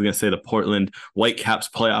 2015 because I was going to say the Portland Whitecaps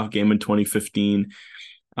playoff game in 2015.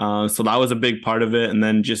 So that was a big part of it. And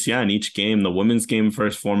then just, in each game, the women's game,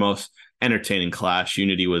 first foremost, entertaining clash.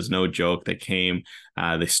 Unity was no joke. They came,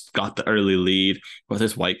 they got the early lead. But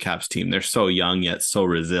this Whitecaps team, they're so young yet so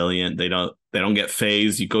resilient. They don't get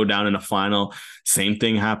phased. You go down in a final. Same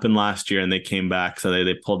thing happened last year, and they came back. So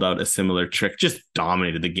they pulled out a similar trick, just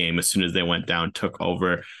dominated the game as soon as they went down, took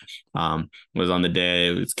over. Was on the day.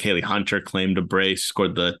 It was Kaylee Hunter claimed a brace,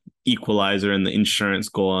 scored the equalizer and the insurance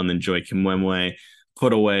goal, and then Joy Kimwemwe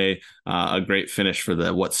put away a great finish for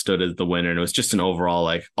what stood as the winner. And it was just an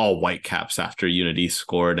overall all Whitecaps after Unity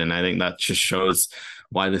scored. And I think that just shows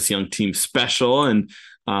why this young team's special. And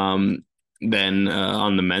then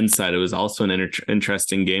on the men's side, it was also an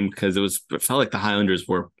interesting game because it felt like the Highlanders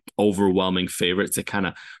were overwhelming favorites. They kind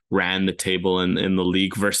of ran the table in the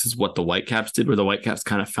league versus what the Whitecaps did, where the Whitecaps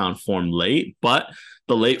kind of found form late, but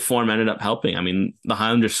the late form ended up helping. I mean, the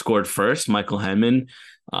Highlanders scored first. Michael Henman,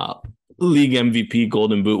 league MVP,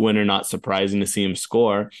 Golden Boot winner, not surprising to see him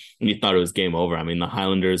score. And you thought it was game over. I mean, the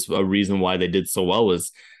Highlanders, a reason why they did so well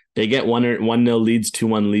was they get 1-0 leads,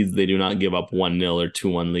 2-1 leads. They do not give up 1-0 or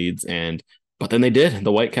 2-1 leads. But then they did.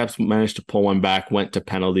 The Whitecaps managed to pull one back, went to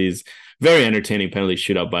penalties. Very entertaining penalty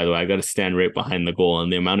shootout, by the way. I got to stand right behind the goal.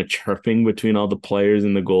 And the amount of chirping between all the players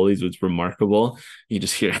and the goalies was remarkable. You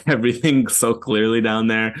just hear everything so clearly down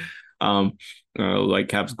there.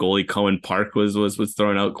 Whitecaps goalie Cohen Park was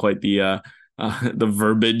throwing out quite the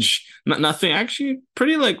verbiage. Nothing actually,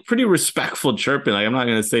 pretty respectful chirping. Like I'm not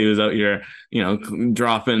gonna say he was out here,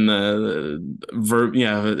 dropping the verb,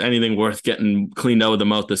 anything worth getting cleaned out with a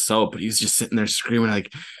mouth of soap. But he's just sitting there screaming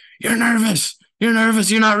like, "You're nervous. You're nervous.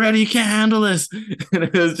 You're not ready. You can't handle this." And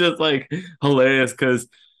it was just hilarious because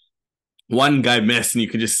one guy missed, and you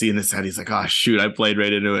could just see in his head, he's like, "Oh shoot, I played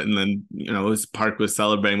right into it." And then his Park was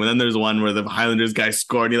celebrating. But then there's one where the Highlanders guy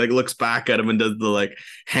scored, and he looks back at him and does the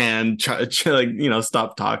hand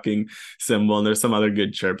stop talking symbol. And there's some other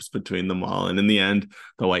good chirps between them all. And in the end,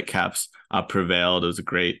 the Whitecaps prevailed. It was a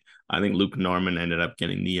great. I think Luke Norman ended up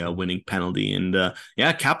getting the winning penalty, and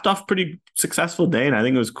capped off pretty successful day. And I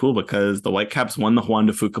think it was cool because the Whitecaps won the Juan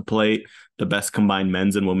de Fuca Plate, the best combined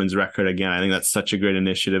men's and women's record. Again, I think that's such a great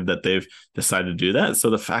initiative that they've decided to do that. So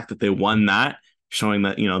the fact that they won that, showing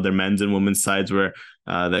that their men's and women's sides were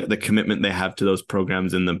the commitment they have to those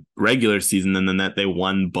programs in the regular season, and then that they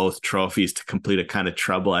won both trophies to complete a kind of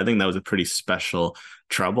treble. I think that was a pretty special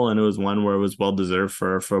treble, and it was one where it was well deserved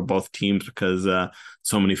for both teams because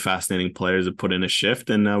so many fascinating players have put in a shift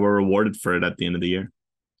and were rewarded for it at the end of the year.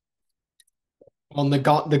 Well, the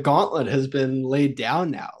gauntlet has been laid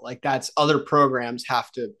down now. That's other programs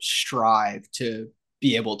have to strive to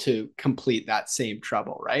be able to complete that same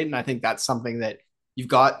treble, right? And I think that's something that you've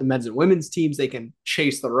got the men's and women's teams, they can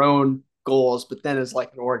chase their own goals, but then as an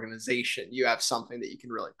organization, you have something that you can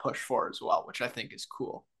really push for as well, which I think is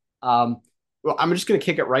cool. Well, I'm just going to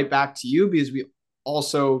kick it right back to you because we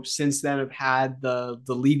also since then have had the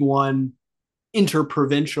League One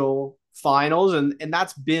interprovincial finals, and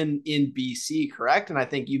that's been in BC, correct? And I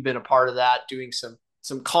think you've been a part of that, doing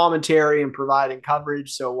some commentary and providing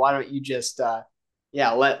coverage. So why don't you just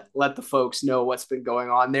let the folks know what's been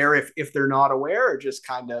going on there if they're not aware, or just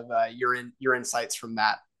kind of your insights from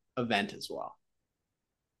that event as well.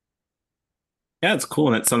 Yeah, it's cool,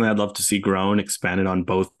 and it's something I'd love to see grown, expanded on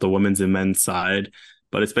both the women's and men's side.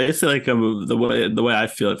 But it's basically the way I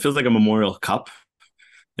feel. It feels like a Memorial Cup.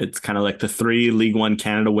 It's kind of like the three League One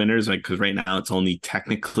Canada winners, like, because right now it's only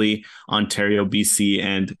technically Ontario, BC,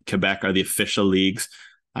 and Quebec are the official leagues.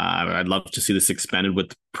 I'd love to see this expanded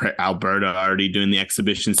with Alberta already doing the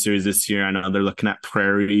exhibition series this year. I know they're looking at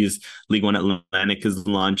Prairies. League One Atlantic is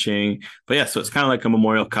launching. But yeah, so it's kind of like a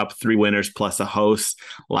Memorial Cup, three winners plus a host.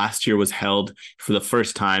 Last year was held for the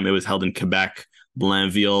first time. It was held in Quebec.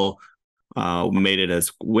 Blainville made it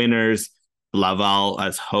as winners, Laval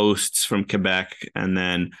as hosts from Quebec, and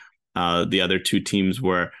then the other two teams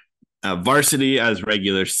were varsity as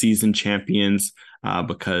regular season champions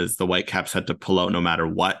because the Whitecaps had to pull out no matter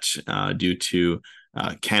what due to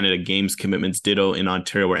Canada Games commitments. Ditto in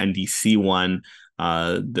Ontario, where NDC won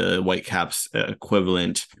the Whitecaps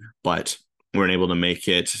equivalent, but weren't able to make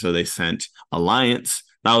it. So they sent Alliance.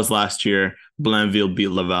 That was last year. Blainville beat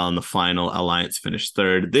Laval in the final. Alliance finished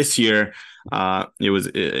third. This year, it was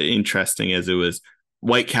interesting as it was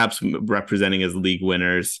Whitecaps representing as league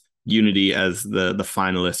winners, Unity as the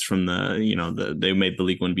finalists from they made the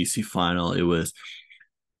League One BC final. It was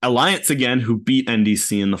Alliance again who beat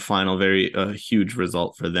NDC in the final. Very huge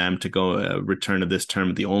result for them to go return to this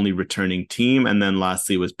tournament, the only returning team. And then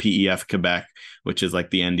lastly was PEF Quebec, which is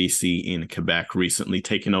like the NDC in Quebec, recently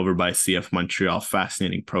taken over by CF Montreal.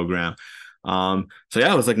 Fascinating program. So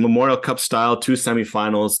yeah, it was like Memorial Cup style, two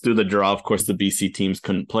semifinals. Through the draw, of course, the BC teams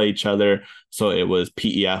couldn't play each other, so it was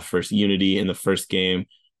PEF versus Unity in the first game.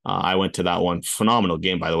 I went to that one. Phenomenal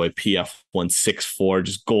game, by the way. PF won 6-4,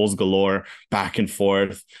 just goals galore, back and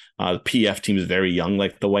forth. The PF team is very young,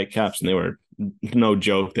 like the Whitecaps, and they were no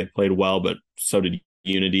joke. They played well, but so did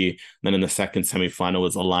Unity. Then in the second semifinal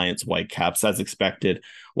was Alliance Whitecaps, as expected.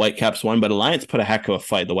 Whitecaps won, but Alliance put a heck of a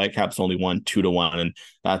fight. The Whitecaps only won 2-1, and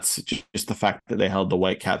that's just the fact that they held the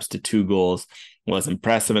Whitecaps to 2 goals was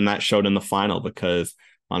impressive, and that showed in the final because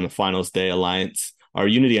on the finals day,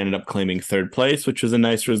 Unity ended up claiming third place, which was a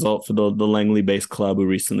nice result for the Langley-based club who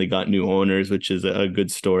recently got new owners, which is a good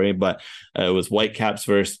story. But it was Whitecaps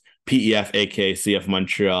versus PEF, aka CF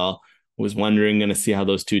Montreal. Was wondering to see how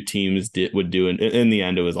those two teams would do. And in the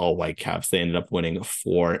end, it was all Whitecaps. They ended up winning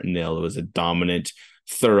 4-0. It was a dominant,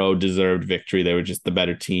 thorough, deserved victory. They were just the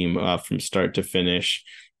better team from start to finish.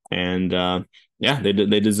 And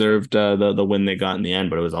they deserved the win they got in the end.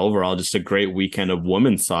 But it was overall just a great weekend of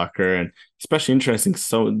women's soccer, and especially interesting.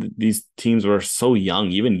 So these teams were so young.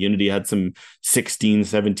 Even Unity had some 16,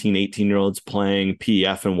 17, 18-year-olds playing.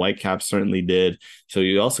 PF and Whitecaps certainly did. So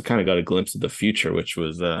you also kind of got a glimpse of the future, which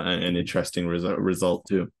was an interesting result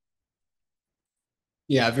too.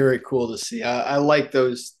 Yeah, very cool to see. I like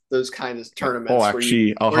those kind of tournaments where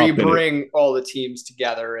you bring all the teams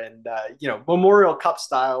together and Memorial Cup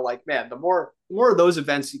style. Like, man, the more of those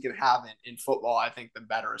events you can have in football, I think the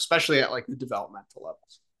better, especially at like the developmental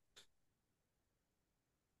levels.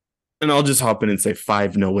 And I'll just hop in and say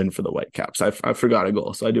 5-0 win for the Whitecaps. I forgot a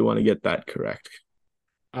goal, so I do want to get that correct.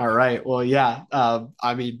 All right. Well, yeah.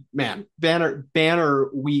 I mean, man, banner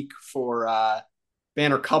week for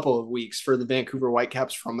banner couple of weeks for the Vancouver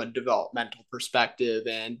Whitecaps from a developmental perspective,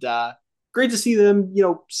 and great to see them,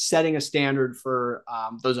 setting a standard for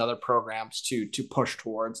those other programs to push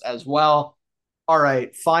towards as well. All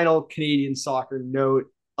right, final Canadian soccer note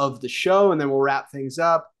of the show, and then we'll wrap things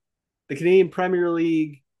up. The Canadian Premier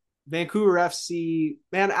League, Vancouver FC.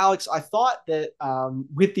 Man, Alex, I thought that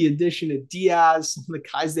with the addition of Diaz, some of the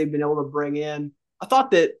guys they've been able to bring in, I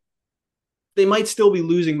thought that they might still be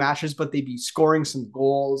losing matches, but they'd be scoring some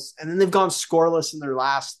goals. And then they've gone scoreless in their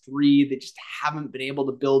last 3. They just haven't been able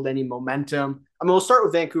to build any momentum. I mean, we'll start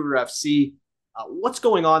with Vancouver FC. What's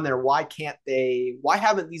going on there? Why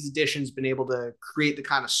haven't these additions been able to create the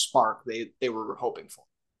kind of spark they were hoping for?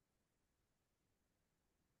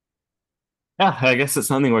 Yeah, I guess it's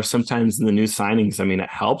something where sometimes in the new signings, I mean, it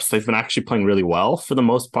helps. They've been actually playing really well for the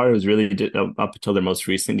most part. It was really up until their most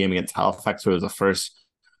recent game against Halifax, where it was the first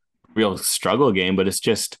real struggle game. But it's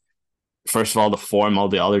just, first of all, the form, all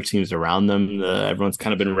the other teams around them, everyone's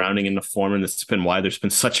kind of been rounding into form, and this has been why there's been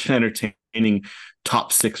such an entertaining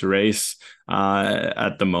top 6 race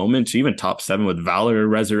at the moment, even top 7 with Valor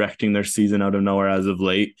resurrecting their season out of nowhere as of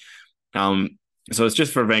late. So it's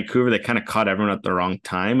just for Vancouver, they kind of caught everyone at the wrong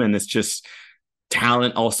time, and it's just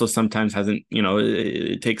talent also sometimes hasn't,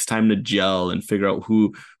 it takes time to gel and figure out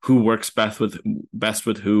who works best with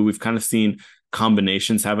who. We've kind of seen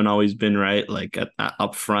combinations haven't always been right. Like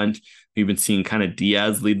up front, we've been seeing kind of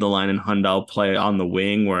Diaz lead the line and Hundal play on the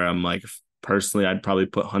wing, where I'm like, personally, I'd probably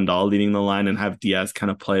put Hundal leading the line and have Diaz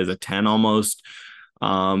kind of play as a 10 almost.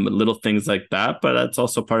 Little things like that, but that's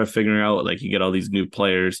also part of figuring out, like, you get all these new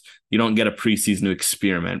players, you don't get a preseason to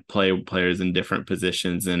experiment, play players in different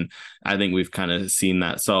positions, and I think we've kind of seen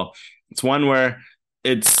that. So it's one where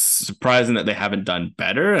it's surprising that they haven't done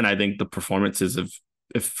better. And I think the performances of,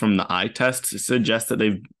 if from the eye test, suggest that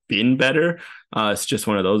they've been better. It's just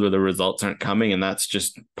one of those where the results aren't coming, and that's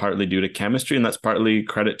just partly due to chemistry, and that's partly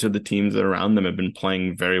credit to the teams that around them have been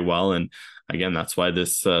playing very well. And again, that's why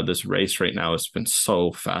this race right now has been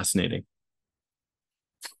so fascinating.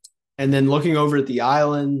 And then looking over at the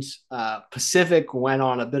island, Pacific went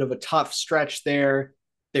on a bit of a tough stretch there.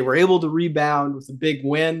 They were able to rebound with a big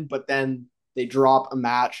win, but then they drop a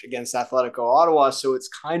match against Atletico Ottawa. So it's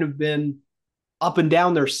kind of been up and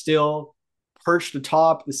down. They're still perched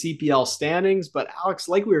atop the CPL standings. But Alex,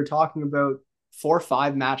 like we were talking about, 4 or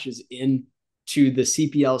 5 matches into the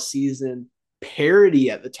CPL season, parity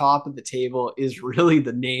at the top of the table is really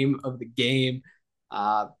the name of the game.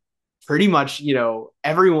 Pretty much,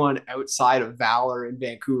 everyone outside of Valor and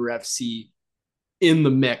Vancouver FC in the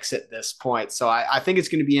mix at this point. So I think it's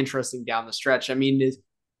going to be interesting down the stretch. I mean, is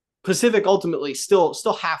Pacific ultimately still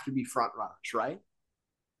have to be front runners, right?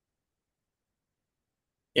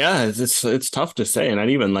 Yeah, it's tough to say, and I'd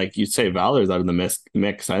even like you say Valor's out of the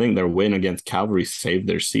mix. I think their win against Calgary saved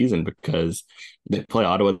their season because they play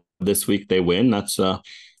Ottawa this week. They win. That's a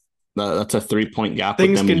 3-point gap with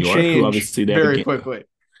Things them can in York, change who obviously they very quickly.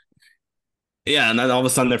 Yeah, and then all of a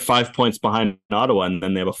sudden they're 5 points behind Ottawa, and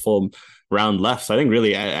then they have a full round left. So I think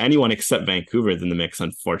really anyone except Vancouver is in the mix,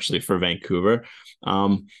 unfortunately for Vancouver.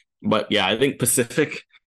 But yeah, I think Pacific,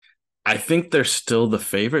 I think they're still the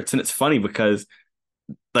favorites, and it's funny because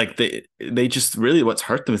like they just really, what's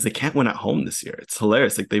hurt them is they can't win at home this year. It's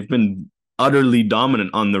hilarious. Like they've been utterly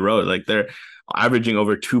dominant on the road. Like they're averaging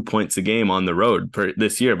over 2 points a game on the road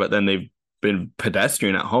this year, but then they've been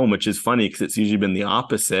pedestrian at home, which is funny because it's usually been the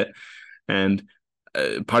opposite. And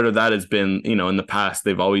part of that has been, in the past,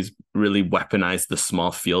 they've always really weaponized the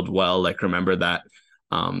small field well. Like remember that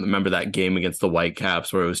game against the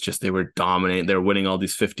Whitecaps where it was just, they were dominant. They were winning all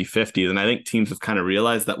these 50-50s. And I think teams have kind of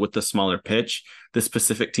realized that with the smaller pitch, this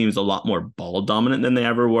Pacific team is a lot more ball dominant than they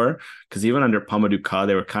ever were. Because even under Pamaduka,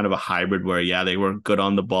 they were kind of a hybrid where, yeah, they were good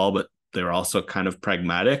on the ball, but they were also kind of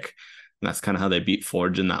pragmatic. And that's kind of how they beat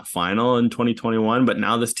Forge in that final in 2021. But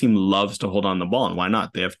now this team loves to hold on the ball. And why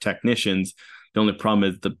not? They have technicians. The only problem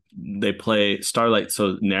is they play Starlight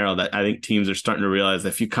so narrow that I think teams are starting to realize that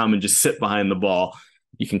if you come and just sit behind the ball,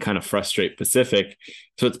 you can kind of frustrate Pacific.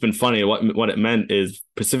 So it's been funny. What it meant is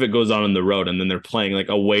Pacific goes on the road, and then they're playing like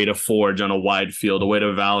away to Forge on a wide field, away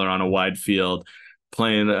to Valor on a wide field,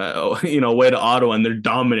 playing away to Ottawa, and they're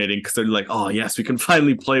dominating because they're like, oh yes, we can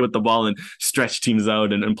finally play with the ball and stretch teams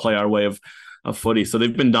out and play our way of footy. So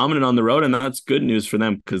they've been dominant on the road, and that's good news for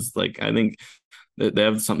them because like I think they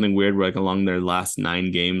have something weird where like along their last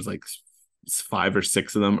 9 games, like 5 or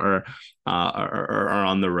 6 of them are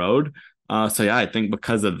on the road. So yeah, I think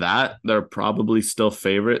because of that, they're probably still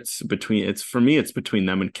favorites. For me, it's between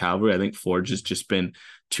them and Calgary. I think Forge has just been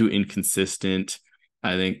too inconsistent.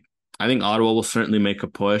 I think Ottawa will certainly make a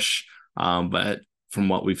push, but from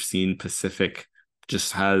what we've seen, Pacific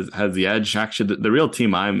just has the edge. Actually, the real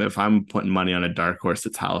team, if I'm putting money on a dark horse,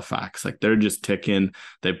 it's Halifax. Like they're just ticking.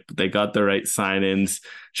 They got the right sign-ins.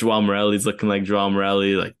 Joao Morelli's looking like Joao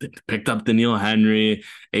Morelli. Like they picked up Daniil Henry.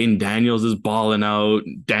 Aiden Daniels is balling out.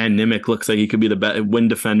 Dan Nimick looks like he could be the best win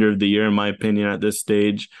defender of the year, in my opinion, at this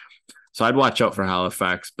stage. So I'd watch out for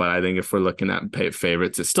Halifax, but I think if we're looking at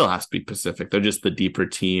favorites, it still has to be Pacific. They're just the deeper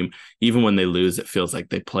team. Even when they lose, it feels like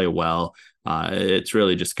they play well. It's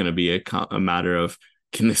really just going to be a matter of,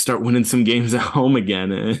 can they start winning some games at home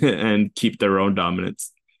again and keep their own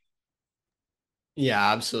dominance?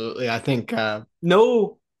 Yeah, absolutely. I think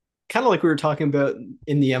no, kind of like we were talking about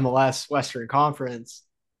in the MLS Western Conference,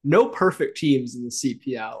 no perfect teams in the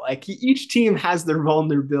CPL. Like each team has their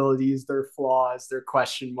vulnerabilities, their flaws, their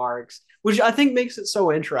question marks, which I think makes it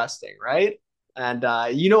so interesting, right? And I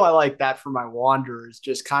like that for my Wanderers,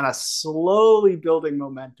 just kind of slowly building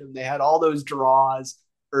momentum. They had all those draws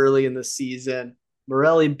early in the season.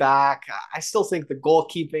 Morelli back. I still think the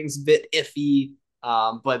goalkeeping's a bit iffy,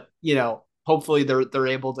 but hopefully they're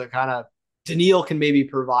able to kind of, Daniil can maybe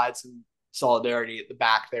provide some solidarity at the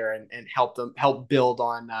back there and help build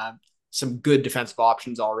on some good defensive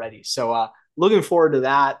options already. So looking forward to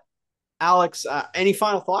that. Alex, any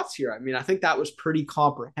final thoughts here? I mean, I think that was pretty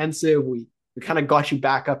comprehensive. We kind of got you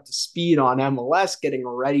back up to speed on MLS, getting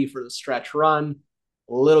ready for the stretch run,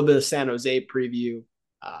 a little bit of San Jose preview,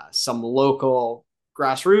 some local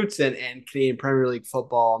grassroots and Canadian Premier League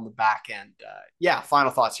football on the back end.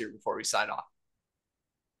 Final thoughts here before we sign off.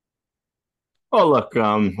 Oh, look,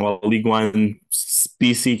 League One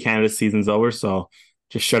BC Canada season's over, so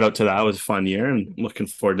just shout out to that. It was a fun year and looking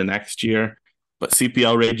forward to next year. But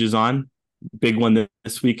CPL rages on. Big one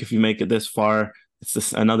this week if you make it this far. It's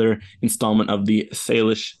just another installment of the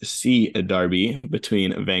Salish Sea Derby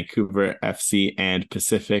between Vancouver FC and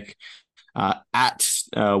Pacific at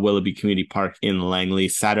Willoughby Community Park in Langley,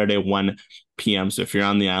 Saturday, 1 p.m. So if you're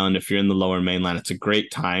on the island, if you're in the lower mainland, it's a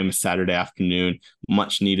great time, Saturday afternoon,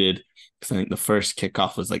 much needed. Because I think the first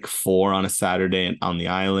kickoff was like 4 on a Saturday on the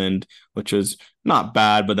island, which was not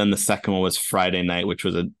bad. But then the second one was Friday night, which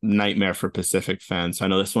was a nightmare for Pacific fans. So I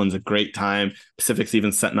know this one's a great time. Pacific's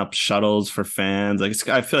even setting up shuttles for fans. Like,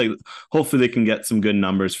 I feel like hopefully they can get some good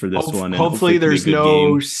numbers for this one. And hopefully there's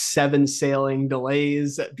no 7 sailing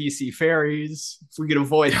delays at BC ferries. If we could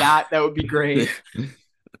avoid that, that would be great.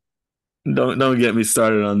 Don't get me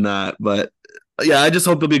started on that. But yeah, I just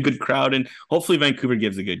hope there'll be a good crowd, and hopefully Vancouver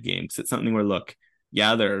gives a good game. Because it's something where, look,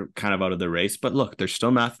 yeah, they're kind of out of the race, but look, they're still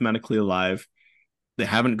mathematically alive. They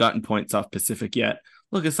haven't gotten points off Pacific yet.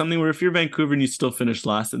 Look, it's something where if you're Vancouver and you still finish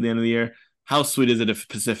last at the end of the year, how sweet is it if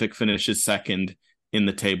Pacific finishes second in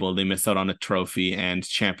the table? They miss out on a trophy and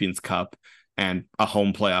Champions Cup and a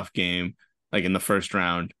home playoff game, like in the first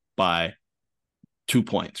round, by 2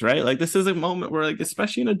 points, right? Like, this is a moment where, like,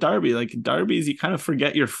 especially in a derby, like derbies, you kind of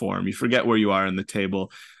forget your form, you forget where you are in the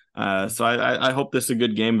table. So I hope this is a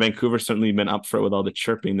good game. Vancouver's certainly been up for it with all the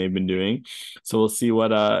chirping they've been doing. So we'll see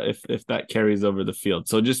what if that carries over the field.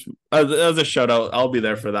 So just as a shout out, I'll be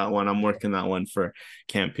there for that one. I'm working that one for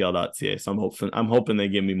campl.ca. So I'm hoping they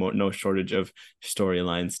give me no shortage of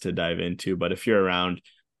storylines to dive into. But if you're around,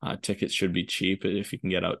 tickets should be cheap if you can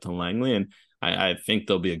get out to Langley. And I think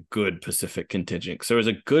there'll be a good Pacific contingent, because there was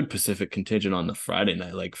a good Pacific contingent on the Friday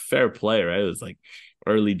night. Like, fair play, right? It was like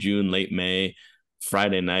early June, late May,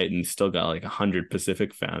 Friday night, and still got like 100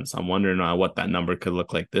 Pacific fans. I'm wondering what that number could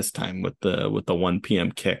look like this time with the 1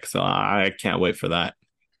 p.m. kick. So I can't wait for that.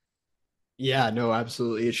 Yeah, no,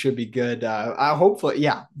 absolutely. It should be good. I hopefully,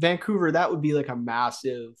 yeah, Vancouver, that would be like a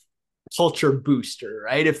massive culture booster,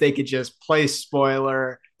 right? If they could just play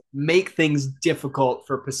spoiler, make things difficult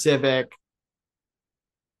for Pacific,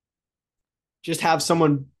 just have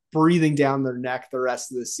someone breathing down their neck the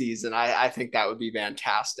rest of the season. I think that would be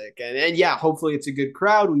fantastic. And yeah, hopefully it's a good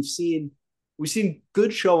crowd. We've seen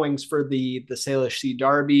good showings for the Salish Sea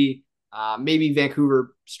Derby. Maybe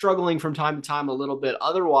Vancouver struggling from time to time a little bit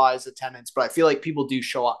otherwise attendance, but I feel like people do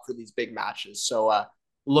show up for these big matches. So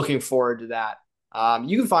looking forward to that.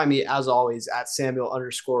 You can find me, as always, at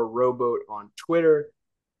Samuel_Rowboat on Twitter,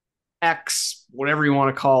 X, whatever you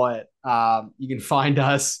want to call it. You can find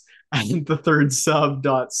us at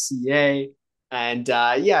thethirdSub.ca. And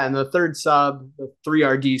and the third sub, the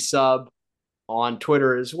 3RD sub on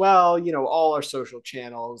Twitter as well. You know, all our social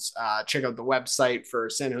channels. Check out the website for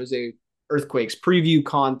San Jose Earthquakes preview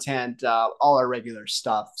content, all our regular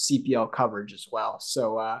stuff, CPL coverage as well.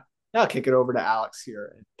 So I'll kick it over to Alex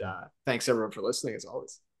here. And thanks everyone for listening, as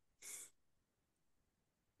always.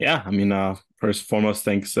 Yeah, I mean, first and foremost,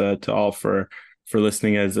 thanks to all for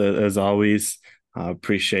listening as always.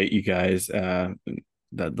 Appreciate you guys, the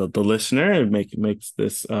listener. It makes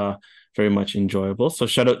this very much enjoyable. So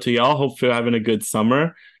shout out to y'all. Hope you're having a good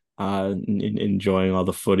summer, enjoying all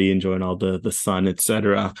the footy, enjoying all the sun,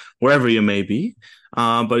 etc., wherever you may be.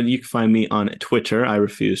 But you can find me on Twitter. I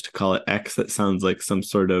refuse to call it X. That sounds like some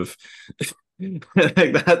sort of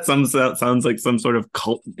sounds like some sort of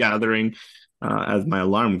cult gathering. As my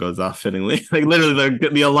alarm goes off, fittingly, like literally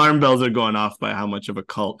the alarm bells are going off by how much of a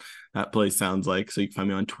cult that place sounds like. So you can find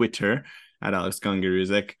me on Twitter at Alex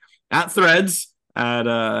Gungaruzik, at Threads at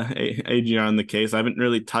AGR on the case. I haven't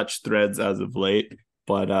really touched Threads as of late,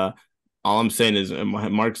 but all I'm saying is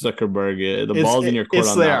Mark Zuckerberg, the ball's in your court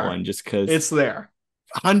on that one, just because it's there.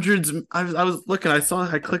 Hundreds. I was looking.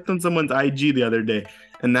 I clicked on someone's IG the other day,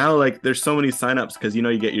 and now like there's so many signups because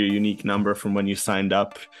you get your unique number from when you signed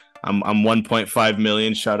up. I'm 1.5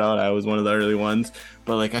 million. Shout out! I was one of the early ones,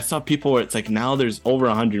 but like I saw people where it's like now there's over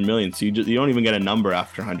 100 million. So you don't even get a number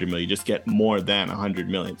after 100 million. You just get more than 100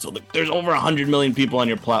 million. So there's over 100 million people on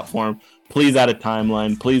your platform. Please add a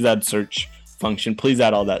timeline. Please add search function. Please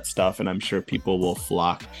add all that stuff, and I'm sure people will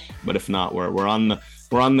flock. But if not, we're on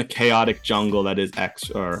the chaotic jungle that is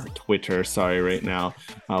X or Twitter. Sorry, right now,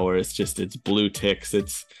 where it's blue ticks.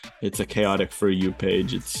 It's a chaotic For You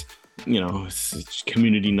page. It's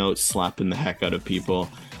community notes slapping the heck out of people.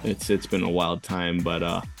 It's been a wild time,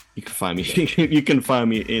 but you can find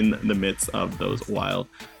me in the midst of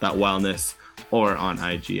that wildness, or on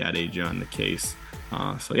IG at AJ on the case.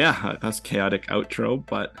 So yeah, that's chaotic outro,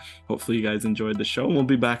 but hopefully you guys enjoyed the show, and we'll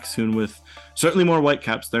be back soon with certainly more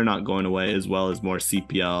Whitecaps. They're not going away, as well as more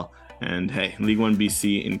CPL. And hey, League One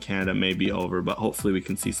BC in Canada may be over, but hopefully we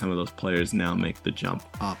can see some of those players now make the jump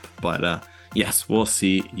up. But yes, we'll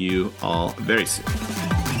see you all very soon.